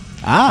oubliette.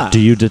 do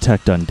you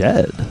detect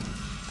undead?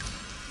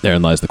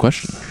 Therein lies the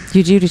question.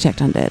 You do detect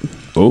undead.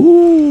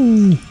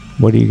 Ooh.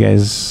 What are you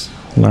guys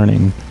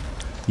learning?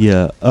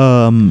 Yeah.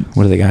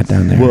 What do they got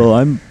down there? Well,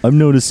 I'm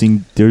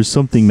noticing there's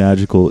something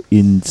magical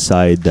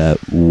inside that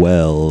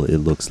well. It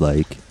looks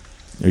like.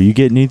 Are you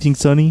getting anything,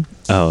 Sonny?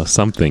 Oh,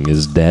 something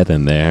is dead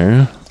in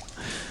there.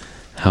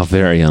 How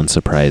very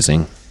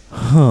unsurprising.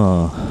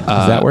 Huh.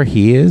 is that where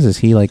he is? Is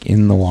he like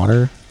in the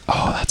water?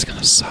 Oh, that's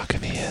gonna suck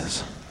if he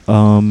is.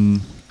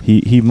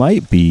 He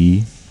might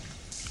be,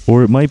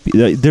 or it might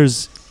be.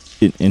 There's,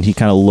 and he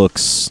kind of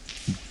looks,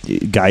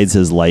 guides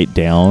his light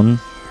down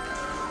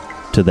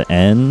to the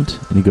end,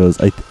 and he goes,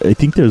 I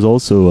think there's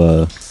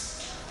also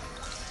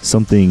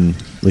something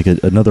like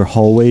another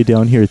hallway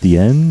down here at the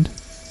end,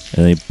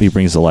 and he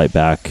brings the light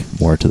back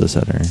more to the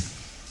center.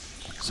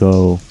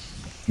 So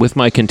With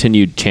my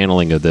continued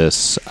channeling of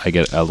this, I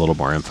get a little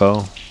more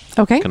info.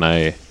 Okay. Can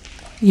I?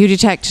 You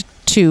detect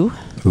 2.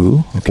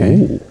 Ooh, okay.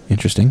 Ooh.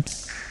 Interesting.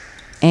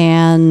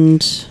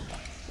 And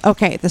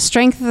okay, the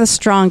strength of the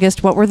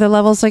strongest. What were the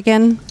levels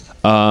again?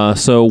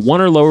 So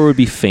 1 or lower would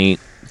be faint.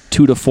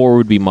 2 to 4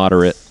 would be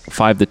moderate.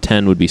 5 to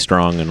 10 would be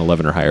strong, and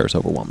 11 or higher is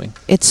overwhelming.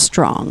 It's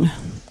strong.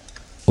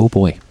 Oh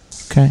boy.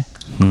 Okay.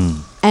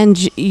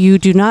 And you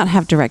do not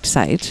have direct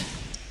sight.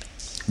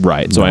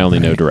 Right. So I only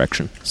know Right.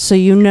 direction. So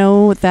you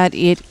know that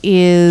it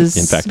is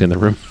In fact, in the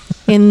room.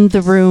 in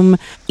the room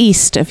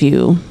east of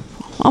you,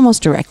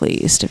 almost directly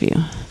east of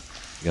you.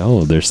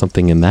 Oh, there's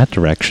something in that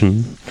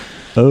direction.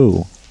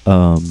 oh,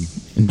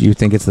 Do you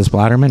think it's the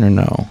Splatterman or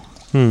no?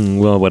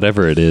 Well,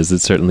 whatever it is, it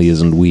certainly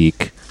isn't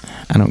weak.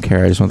 I don't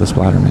care. I just want the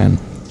Splatterman.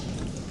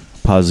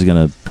 Paz is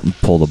gonna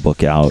pull the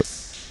book out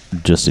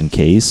just in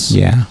case.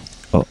 Yeah.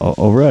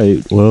 All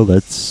right. Well,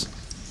 let's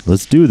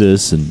do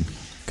this, and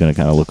gonna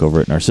kind of look over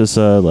at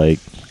Narcissa, like,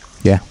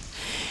 Yeah.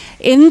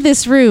 In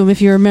this room,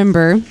 if you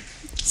remember,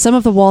 some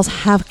of the walls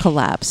have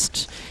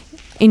collapsed.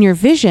 In your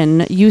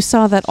vision, you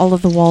saw that all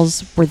of the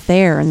walls were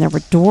there, and there were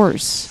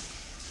doors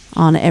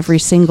on every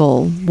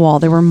single wall.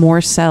 There were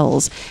more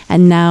cells,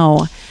 and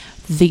now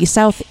the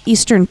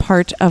southeastern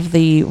part of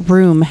the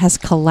room has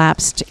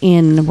collapsed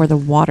in where the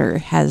water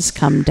has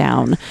come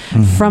down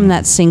from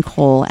that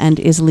sinkhole and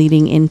is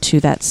leading into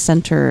that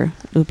center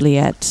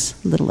oubliette,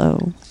 little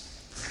O.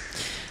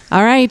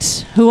 All right,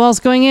 who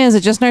all's going in? Is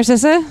it just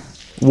Narcissa?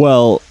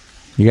 well,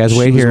 You guys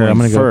wait she was here. I'm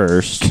going gonna go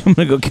first. I'm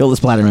gonna go kill the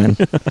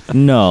Splatterman.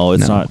 No,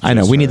 it's not. I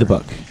know. just We need the her.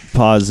 book.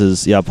 Paz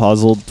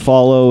will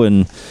follow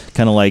and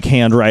kind of like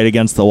hand right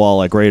against the wall,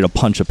 like ready to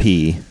punch a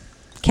pea.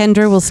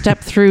 Kendra will step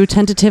through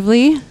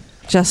tentatively,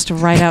 just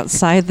right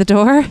outside the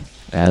door.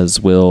 As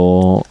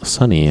will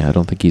Sunny. I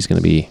don't think he's going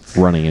to be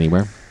running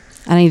anywhere.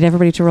 I need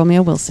everybody to roll me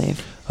a will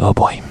save. Oh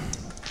boy.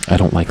 I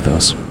don't like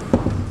those.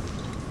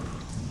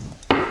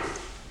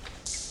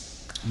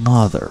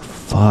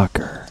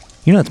 Motherfucker.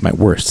 You know that's my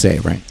worst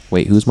save, right?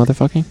 Wait, who's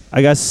motherfucking?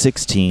 I got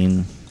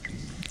 16.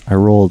 I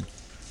rolled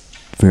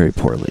very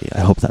poorly.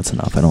 I hope that's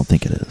enough. I don't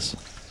think it is.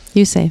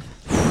 You save.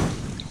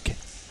 Okay.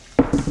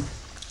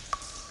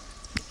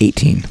 You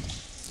 18.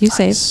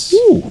 save.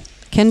 Ooh.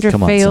 Kendra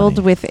Come on, failed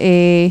Sonny. with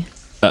a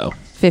Uh-oh.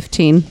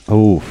 15.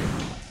 Oh.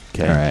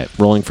 Okay. All right.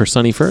 Rolling for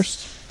Sunny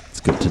first. It's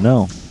good to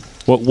know.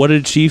 What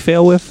did she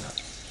fail with?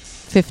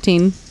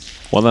 15.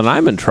 Well, then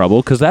I'm in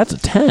trouble because that's a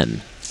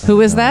 10. Who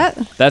is that?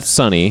 That's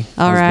Sunny.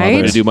 All Am I right.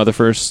 going to do mother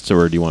first,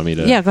 or do you want me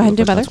to? Yeah, go ahead and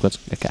do the mother. consequence?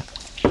 Okay.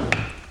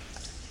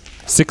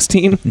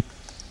 16. You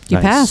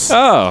Nice. pass.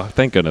 Oh,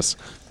 thank goodness.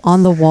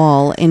 On the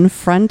wall in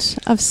front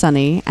of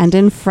Sunny and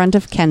in front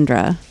of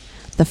Kendra,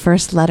 the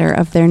first letter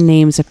of their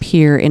names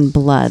appear in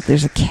blood.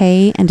 There's a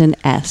K and an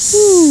S.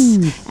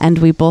 And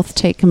we both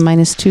take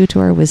 -2 to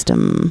our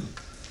wisdom.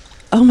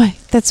 Oh my,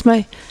 is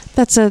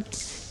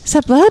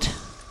that blood?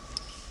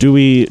 Do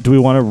we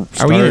want to Are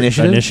start we in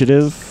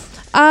initiative?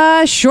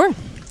 Sure.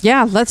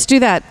 Yeah, let's do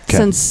that 'Kay.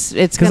 since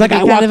it's 'Cause, going to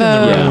like, be I kind of walked in the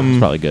a... room. Yeah, it's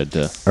probably good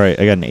to. All right,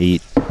 I got an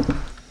 8.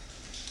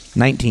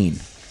 19.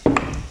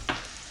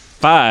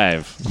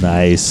 5.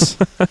 Nice.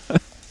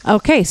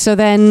 Okay, so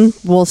then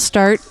we'll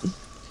start.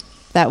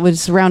 That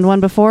was round 1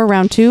 before.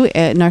 Round 2,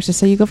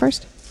 Narcissa, you go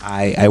first.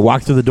 I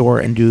walk through the door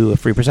and do a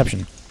free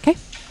perception. Okay.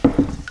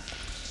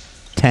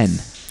 10.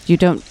 You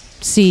don't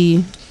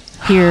see,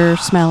 hear,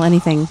 smell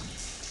anything.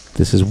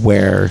 This is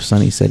where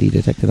Sonny said he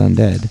detected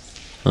undead.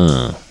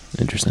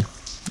 Interesting.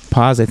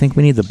 Pause. I think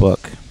we need the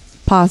book,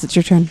 Pause, it's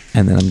your turn.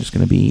 and then I'm just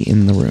going to be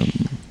in the room.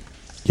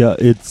 Yeah,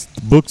 it's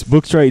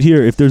books right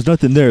here. If there's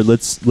nothing there,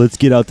 let's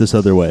get out this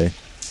other way.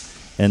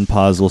 And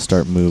Paz will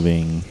start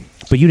moving.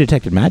 But you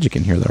detected magic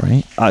in here, though,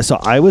 right? So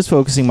I was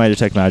focusing my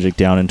detect magic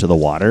down into the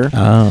water.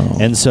 Oh.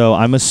 And so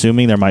I'm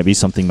assuming there might be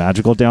something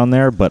magical down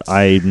there, but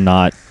I'm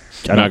not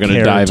Not gonna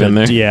care dive to- in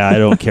there. Yeah, I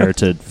don't care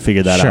to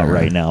figure that out Sure.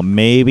 right now.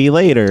 Maybe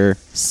later.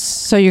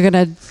 So you're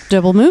going to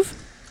double move?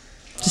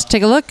 Just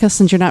take a look, 'cause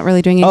since you're not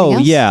really doing anything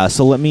else. Yeah.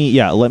 So let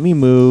me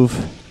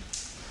move.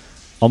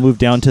 I'll move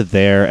down to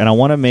there, and I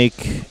want to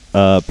make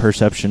a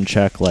perception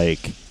check,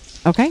 like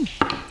Okay.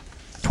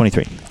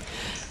 23.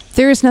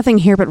 There is nothing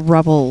here but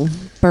rubble,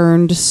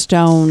 burned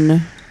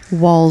stone,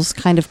 walls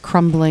kind of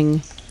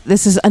crumbling.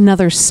 This is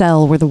another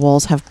cell where the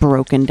walls have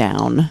broken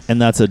down. And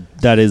that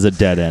is a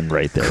dead end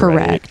right there.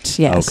 Correct. Right?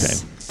 Yes. Okay.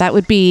 That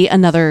would be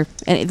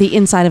the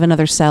inside of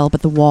another cell,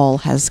 but the wall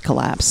has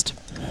collapsed.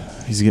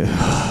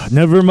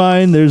 Never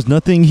mind. There's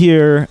nothing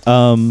here.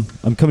 I'm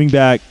coming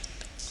back.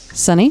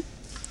 Sunny?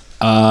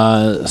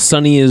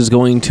 Sunny is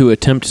going to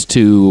attempt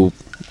to,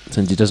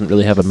 since he doesn't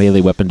really have a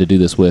melee weapon to do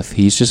this with,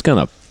 he's just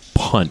going to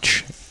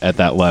punch at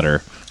that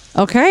letter.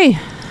 Okay.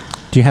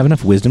 Do you have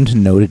enough wisdom to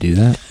know to do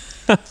that?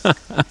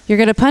 You're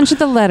going to punch at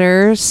the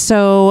letter,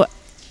 so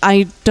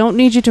I don't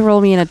need you to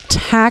roll me an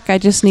attack. I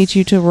just need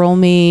you to roll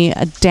me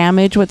a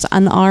damage, what's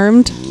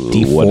unarmed.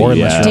 D4 What do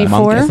you- unless you're a D4?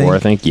 monk, I think. I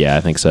think, yeah,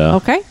 I think so.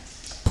 Okay.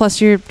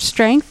 Plus your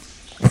strength.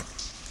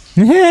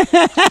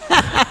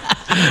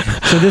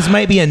 So this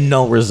might be a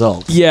null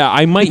result. Yeah,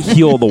 I might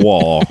heal the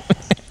wall.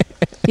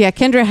 Yeah,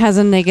 Kendra has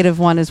a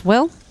 -1 as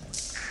well.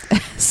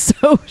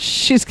 So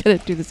she's going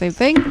to do the same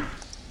thing.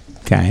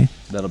 Okay.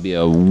 That'll be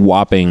a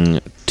whopping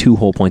 2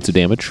 whole points of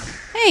damage.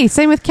 Hey,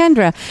 same with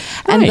Kendra.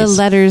 And the Nice.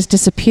 letters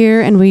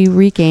disappear and we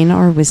regain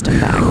our wisdom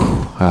back.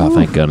 Oh,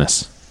 thank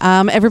goodness.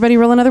 Everybody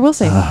roll another will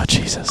save. Oh,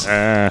 Jesus.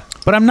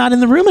 But I'm not in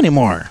the room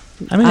anymore.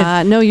 I'm in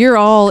it. No, you're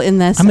all in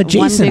this I'm one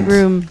adjacent. big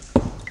room.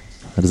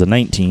 That is a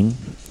 19.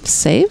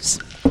 Saves?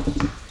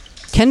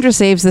 Kendra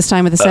saves this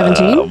time with a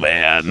 17. Oh,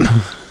 man.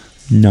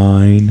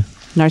 9.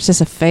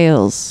 Narcissa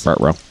fails.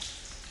 Row.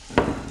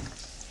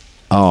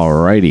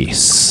 Alrighty.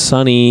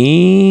 Sunny.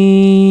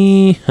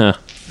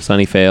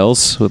 Sunny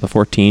fails with a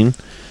 14.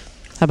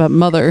 How about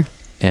mother?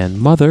 And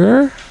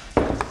mother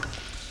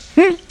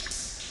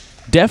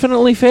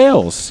definitely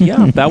fails.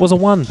 Yeah, that was a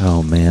 1.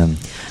 Oh man.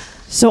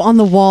 So on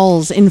the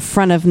walls in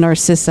front of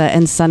Narcissa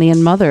and Sunny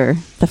and Mother,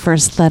 the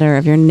first letter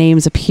of your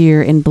names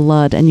appear in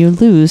blood, and you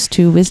lose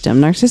 2 wisdom.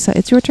 Narcissa,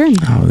 it's your turn.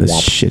 Oh,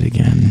 this shit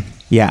again.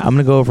 Yeah, I'm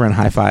gonna go over and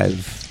high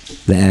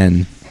five the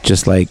N.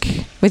 Just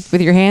like With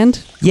your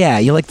hand? yeah,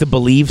 you like the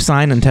believe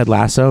sign on Ted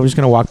Lasso. We're just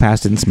gonna walk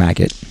past it and smack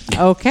it.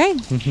 Okay.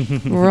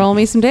 Roll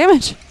me some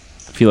damage.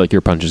 I feel like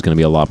your punch is going to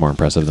be a lot more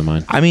impressive than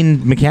mine. I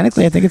mean,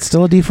 mechanically, I think it's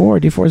still a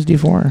D4. D4 is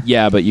D4.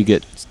 Yeah, but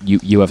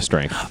you have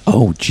strength.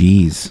 Oh,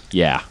 jeez.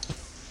 Yeah.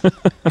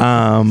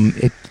 I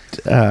mean,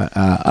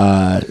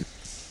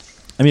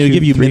 it'll 2,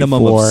 give you 3,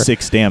 minimum 4, of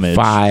 6 damage.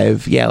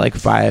 5. Yeah, like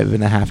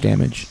 5.5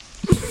 damage.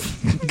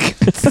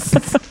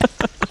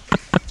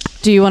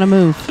 Do you want to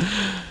move?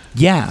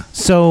 Yeah.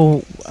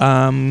 So,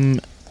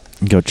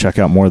 Go check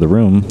out more of the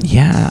room.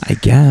 yeah, I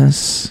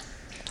guess.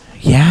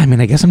 Yeah, I mean,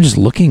 I guess I'm just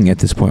looking at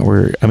this point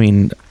where, I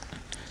mean,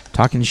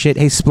 talking shit.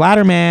 Hey,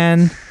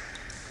 Splatterman,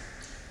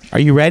 are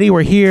you ready?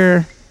 We're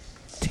here.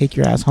 Take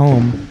your ass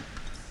home.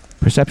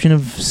 Perception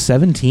of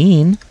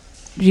 17.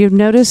 You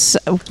notice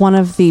one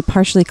of the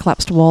partially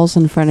collapsed walls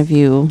in front of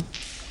you,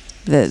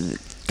 the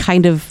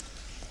kind of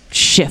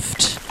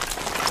shift,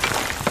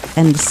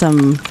 and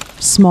some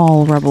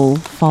small rubble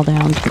fall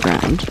down to the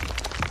ground.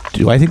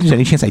 Do I think there's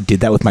any chance I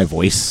did that with my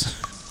voice?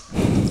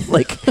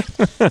 Like,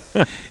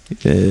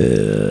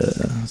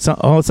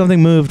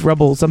 something moved.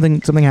 Rubble.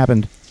 Something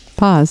happened.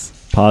 Pause.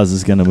 Paz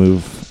is gonna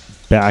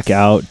move back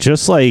out,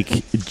 just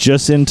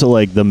into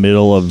like the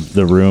middle of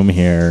the room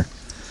here,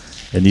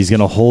 and he's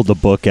gonna hold the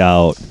book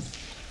out.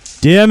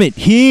 Damn it,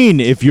 Heen!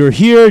 If you're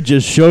here,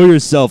 just show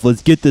yourself.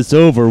 Let's get this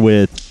over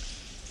with.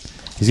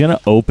 He's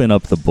gonna open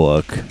up the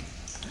book,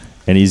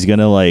 and he's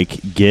gonna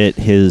like get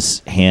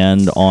his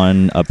hand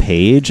on a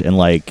page and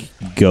like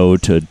go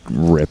to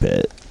rip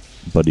it,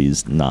 but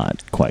he's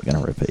not quite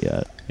gonna rip it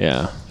yet.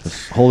 Yeah.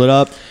 Just hold it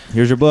up.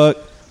 Here's your book.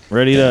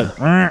 Ready to.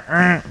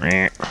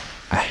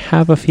 I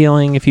have a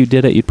feeling if you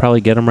did it, you'd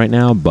probably get him right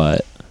now,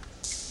 but...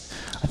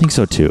 I think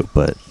so too,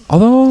 but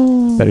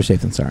Although... Better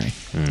safe than sorry.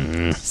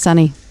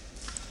 Sunny.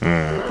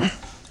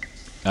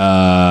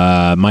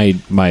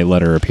 My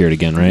letter appeared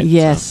again, right?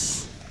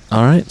 Yes.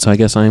 All right, so I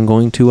guess I'm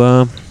going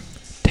to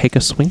take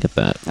a swing at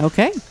that.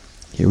 Okay.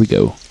 Here we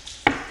go.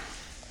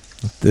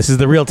 This is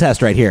the real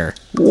test right here.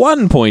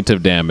 1 point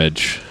of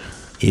damage.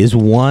 Is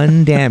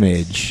 1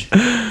 damage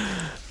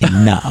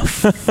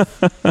enough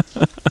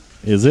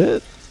is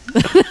it?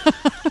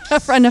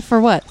 Enough for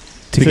what?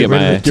 to get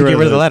rid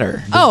of the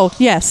letter? Oh,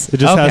 yes. It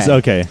just has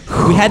okay.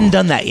 We hadn't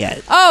done that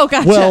yet. Oh,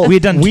 gotcha. Well, We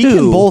had done we 2.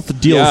 can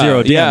both deal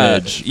 0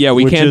 damage. Yeah,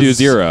 we which can do is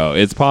 0.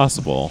 It's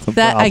possible.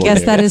 that I problem guess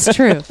here. that is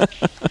true.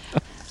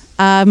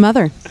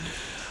 Mother.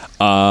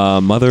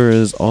 Mother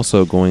is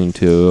also going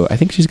to... I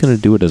think she's going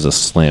to do it as a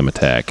slam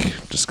attack,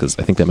 just because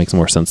I think that makes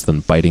more sense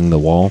than biting the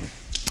wall.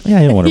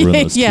 Yeah, you don't want to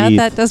ruin those Yeah, teeth.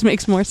 that does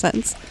make more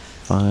sense.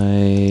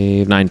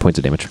 9 points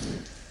of damage.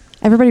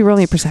 Everybody roll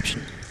me a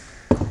perception.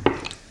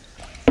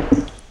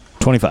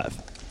 25.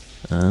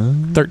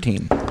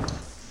 13.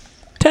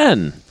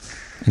 10.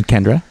 And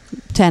Kendra?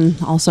 10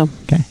 also.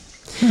 Okay.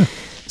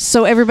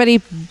 So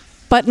everybody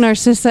but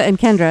Narcissa and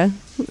Kendra.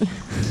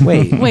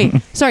 Wait,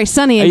 sorry,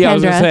 Sunny and Yeah, Kendra. I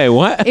was going to say,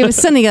 what? It was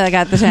Sunny that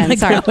got the 10.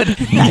 Sorry.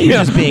 Now you're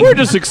just being, We're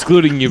just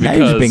excluding you now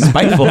you're just being because...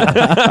 spiteful.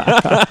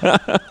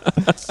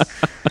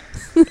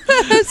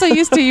 I'm so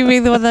used to you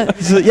being the one that...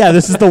 So, yeah,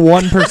 this is the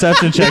one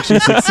perception check she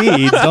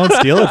succeeds. Don't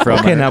steal it from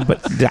Okay, her. now,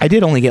 but I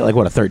did only get like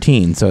what, a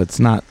 13, so it's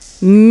not.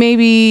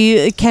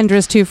 Maybe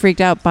Kendra's too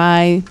freaked out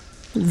by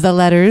the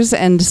letters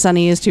and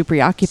Sunny is too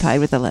preoccupied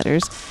with the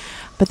letters.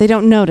 But they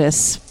don't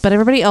notice, but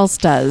everybody else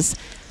does,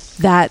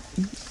 that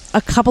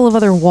a couple of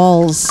other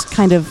walls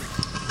kind of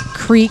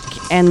creak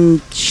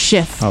and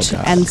shift, Oh,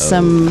 God. and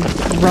some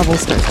rubble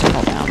starts to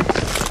fall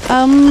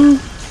down.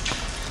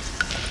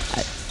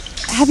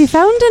 Have you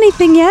found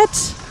anything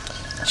yet?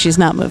 She's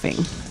not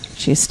moving.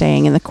 She's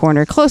staying in the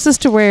corner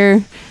closest to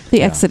where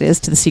the exit is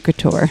to the secret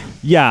tour.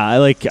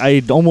 Yeah,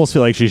 I almost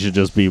feel like she should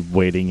just be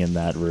waiting in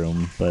that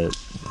room, but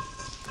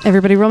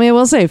Everybody roll me a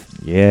will save.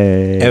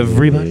 yay.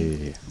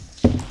 Everybody?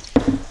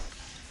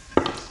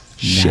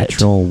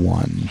 Natural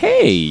 1.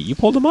 Hey, you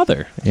pulled a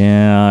mother.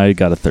 Yeah, I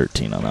got a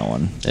 13 on that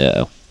one.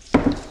 Yeah.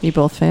 You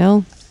both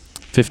fail.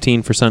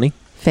 15 for Sunny.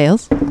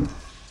 Fails.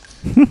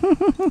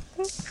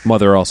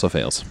 Mother also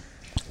fails.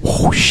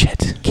 Oh, shit.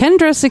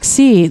 Kendra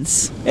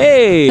succeeds.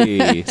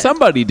 Hey,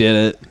 somebody did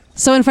it.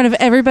 So in front of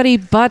everybody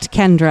but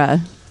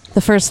Kendra,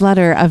 the first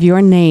letter of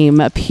your name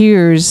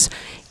appears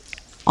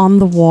on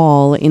the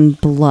wall in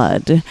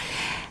blood.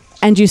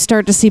 And you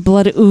start to see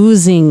blood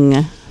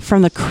oozing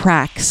from the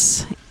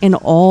cracks in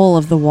all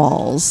of the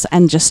walls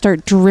and just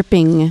start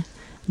dripping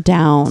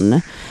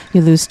down.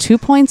 You lose 2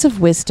 points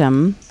of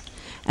wisdom,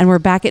 and we're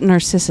back at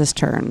Narcissa's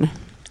turn.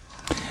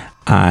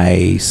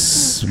 I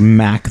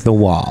smack the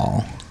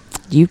wall.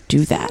 You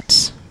do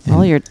that.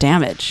 Roll your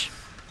damage.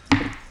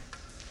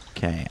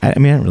 Okay. I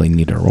mean, I don't really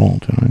need to roll,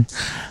 do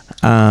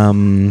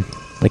I?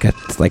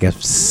 like a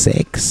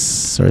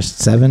 6 or a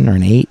 7 or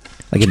an 8.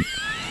 Like an,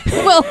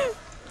 Well,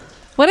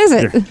 what is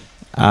it?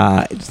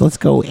 let's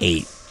go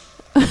 8.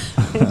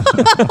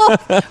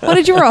 What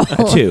did you roll?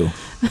 A 2.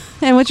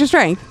 And what's your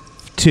strength?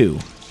 2.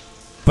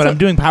 But I'm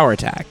doing power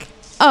attack.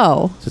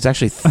 Oh. So it's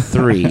actually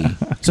 3.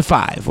 So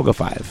 5. We'll go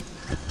 5.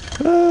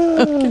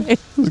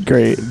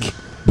 Great.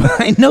 But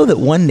I know that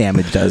 1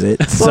 damage does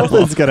it. So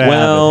Something's gonna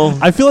Well-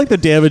 happen. I feel like the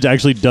damage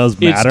actually does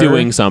matter. It's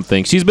doing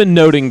something. She's been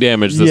noting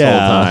damage this Yeah.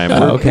 whole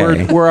time.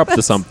 Okay. We're up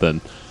to something.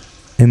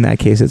 in that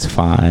case, it's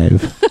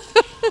 5.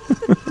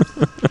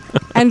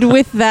 And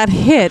with that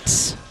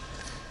hit,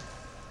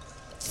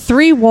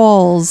 3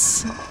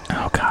 walls,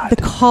 Oh, God. the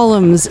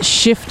columns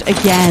shift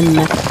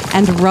again,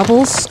 and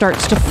rubble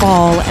starts to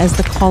fall as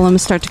the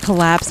columns start to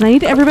collapse. And I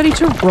need everybody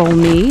to roll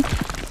me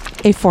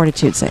a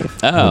fortitude save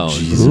Oh,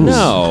 Jesus.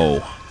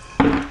 no.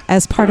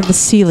 as part of the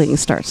ceiling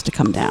starts to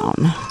come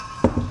down.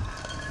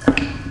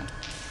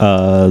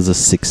 It's a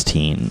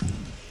 16.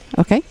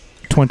 Okay?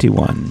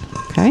 21.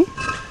 Okay.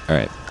 All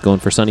right, going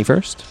for Sunny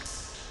first.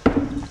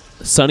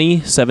 Sunny,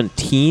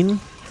 17.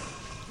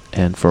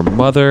 And for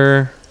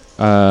Mother,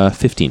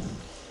 15.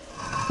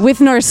 With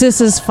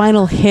Narcissa's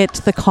final hit,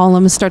 the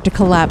columns start to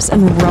collapse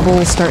and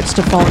rubble starts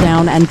to fall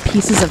down and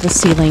pieces of the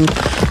ceiling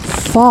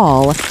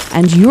fall.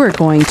 And you are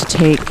going to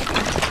take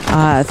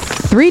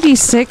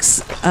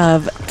 3d6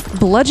 of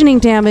bludgeoning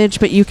damage,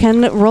 but you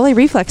can roll a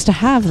reflex to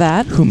have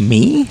that. Who,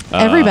 me?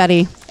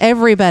 Everybody.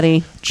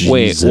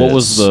 Wait, what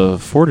was Jesus. the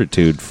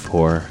fortitude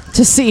for?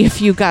 To see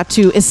if you got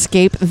to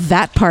escape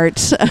that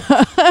part.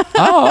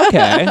 Oh,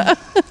 okay.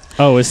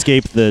 Oh,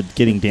 escape the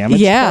getting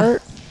damaged Yeah.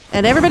 part?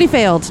 And everybody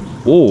failed.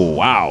 Oh,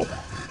 wow.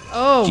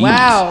 Oh, Jeez.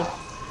 wow.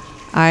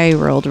 I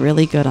rolled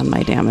really good on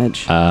my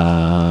damage.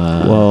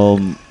 Well,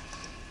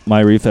 my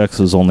reflex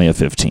was only a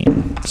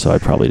 15, so I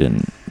probably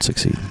didn't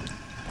succeed.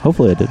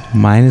 Hopefully I did.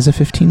 Mine is a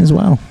 15 as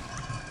well.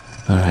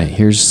 All right,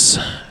 here's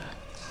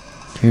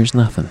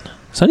nothing.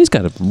 Sunny's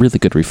got a really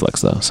good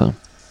reflex, though, so.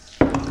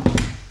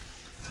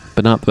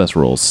 But not the best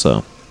rolls,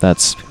 so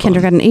that's fun.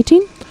 Kendra got an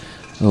 18.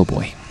 Oh,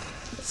 boy.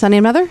 Sunny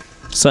and Mother?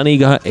 Sunny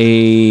got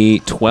a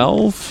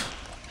 12.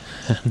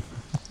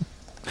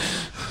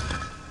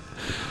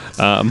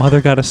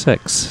 Mother got a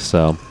 6,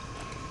 so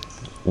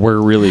we're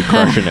really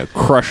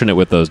crushing it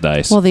with those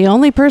dice. Well, the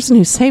only person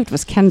who saved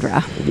was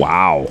Kendra.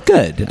 Wow.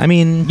 Good. I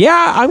mean,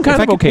 Yeah, I'm If kind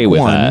I of could okay pick with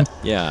one. that.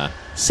 Yeah.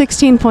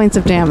 16 points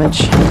of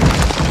damage.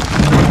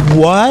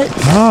 what?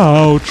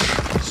 Ouch.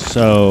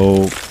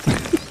 So,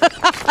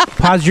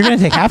 Paz, you're going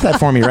to take half that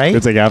for me, right?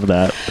 it's like half of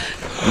that,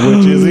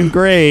 which isn't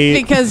great.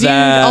 Because you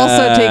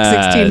also take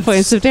 16 That's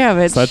points of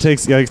damage. So that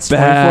takes like 24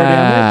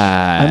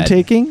 damage. I'm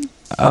taking.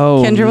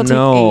 Oh, Kendra will take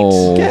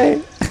no.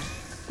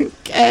 8.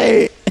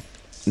 Okay.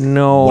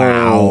 No.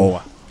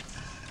 Wow.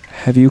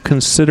 Have you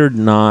considered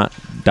not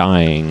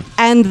dying?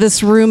 And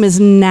this room is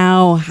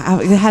now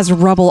it has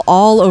rubble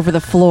all over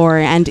the floor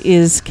and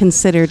is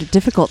considered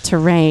difficult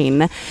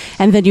terrain.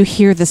 And then you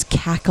hear this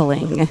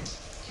cackling.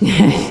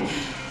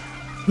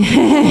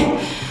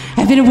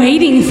 I've been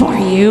waiting for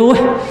you.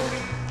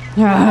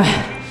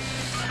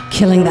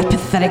 Killing that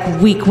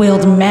pathetic,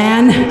 weak-willed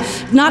man.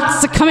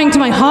 Not succumbing to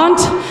my haunt.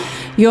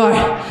 You're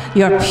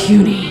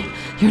puny.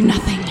 You're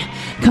nothing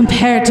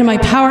compared to my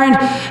power,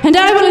 and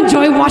I will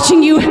enjoy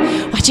watching you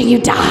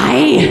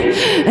die.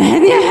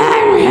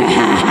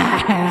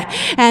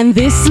 And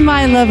this,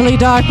 my lovely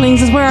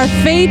darklings, is where our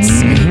fates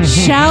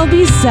shall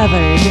be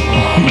severed,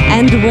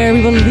 and where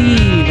we will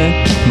leave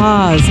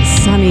Paz,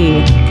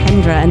 Sunny,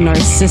 Kendra, and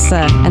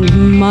Narcissa,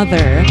 and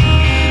Mother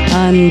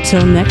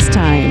until next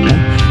time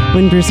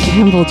when Bruce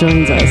Campbell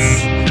joins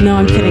us. No,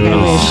 I'm kidding. I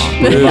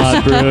wish.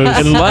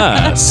 God,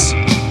 Unless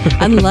Bruce.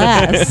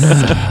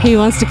 Unless he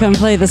wants to come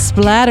play the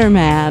Splatter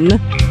Man.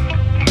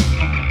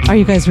 Are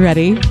you guys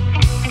ready?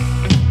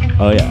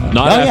 Oh yeah.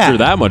 not after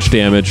that much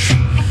damage.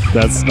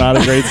 That's not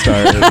a great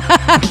start.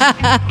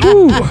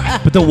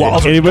 But the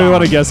walls Anybody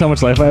want to guess how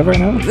much life I have right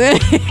now?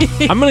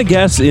 I'm gonna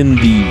guess in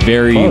the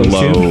very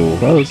low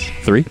Close.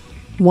 3.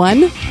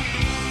 1. One?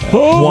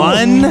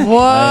 Whoa!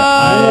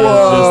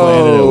 I just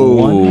landed at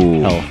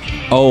 1 health.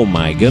 Oh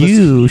my goodness!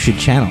 You should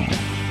channel.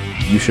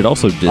 You should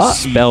also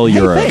dispel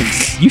your.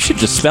 thanks. You should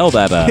dispel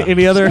that.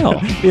 Any other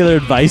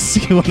advice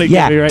you want to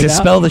give me right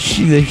dispel the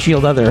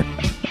shield other.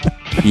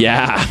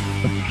 Yeah.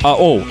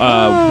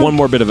 One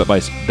more bit of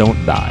advice: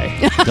 don't die.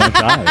 now? Don't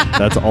die.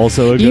 That's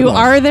also a good You one.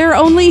 are their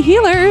only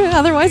healer.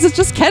 Otherwise, it's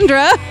just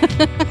Kendra.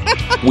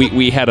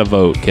 we had a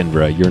vote,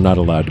 Kendra. You're not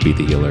allowed to be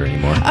the healer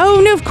anymore. Oh,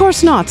 no, of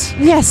course not.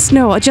 Yes,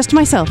 no, just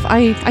myself.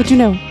 I do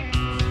know.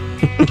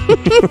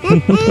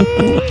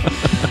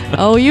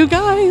 Oh, you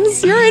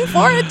guys, you're in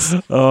for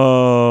it.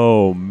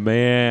 Oh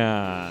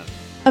man.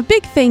 A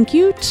big thank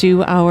you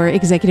to our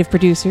executive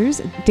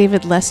producers,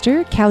 David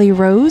Lester, Callie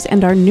Rose,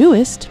 and our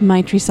newest,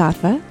 Maitri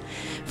Sattva,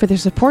 for their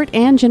support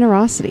and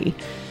generosity.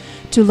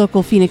 To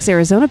local Phoenix,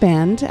 Arizona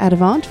band,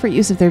 Adavant, for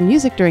use of their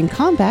music during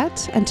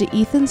combat, and to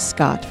Ethan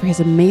Scott for his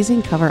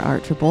amazing cover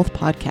art for both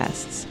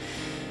podcasts.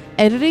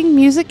 Editing,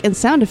 music, and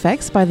sound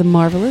effects by the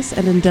marvelous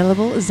and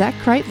indelible Zach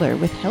Kreitler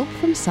with help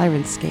from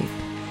Sirenscape.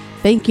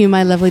 Thank you,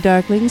 my lovely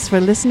darklings,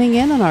 for listening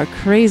in on our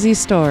crazy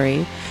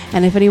story.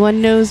 And if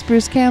anyone knows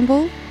Bruce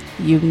Campbell,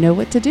 you know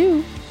what to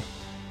do.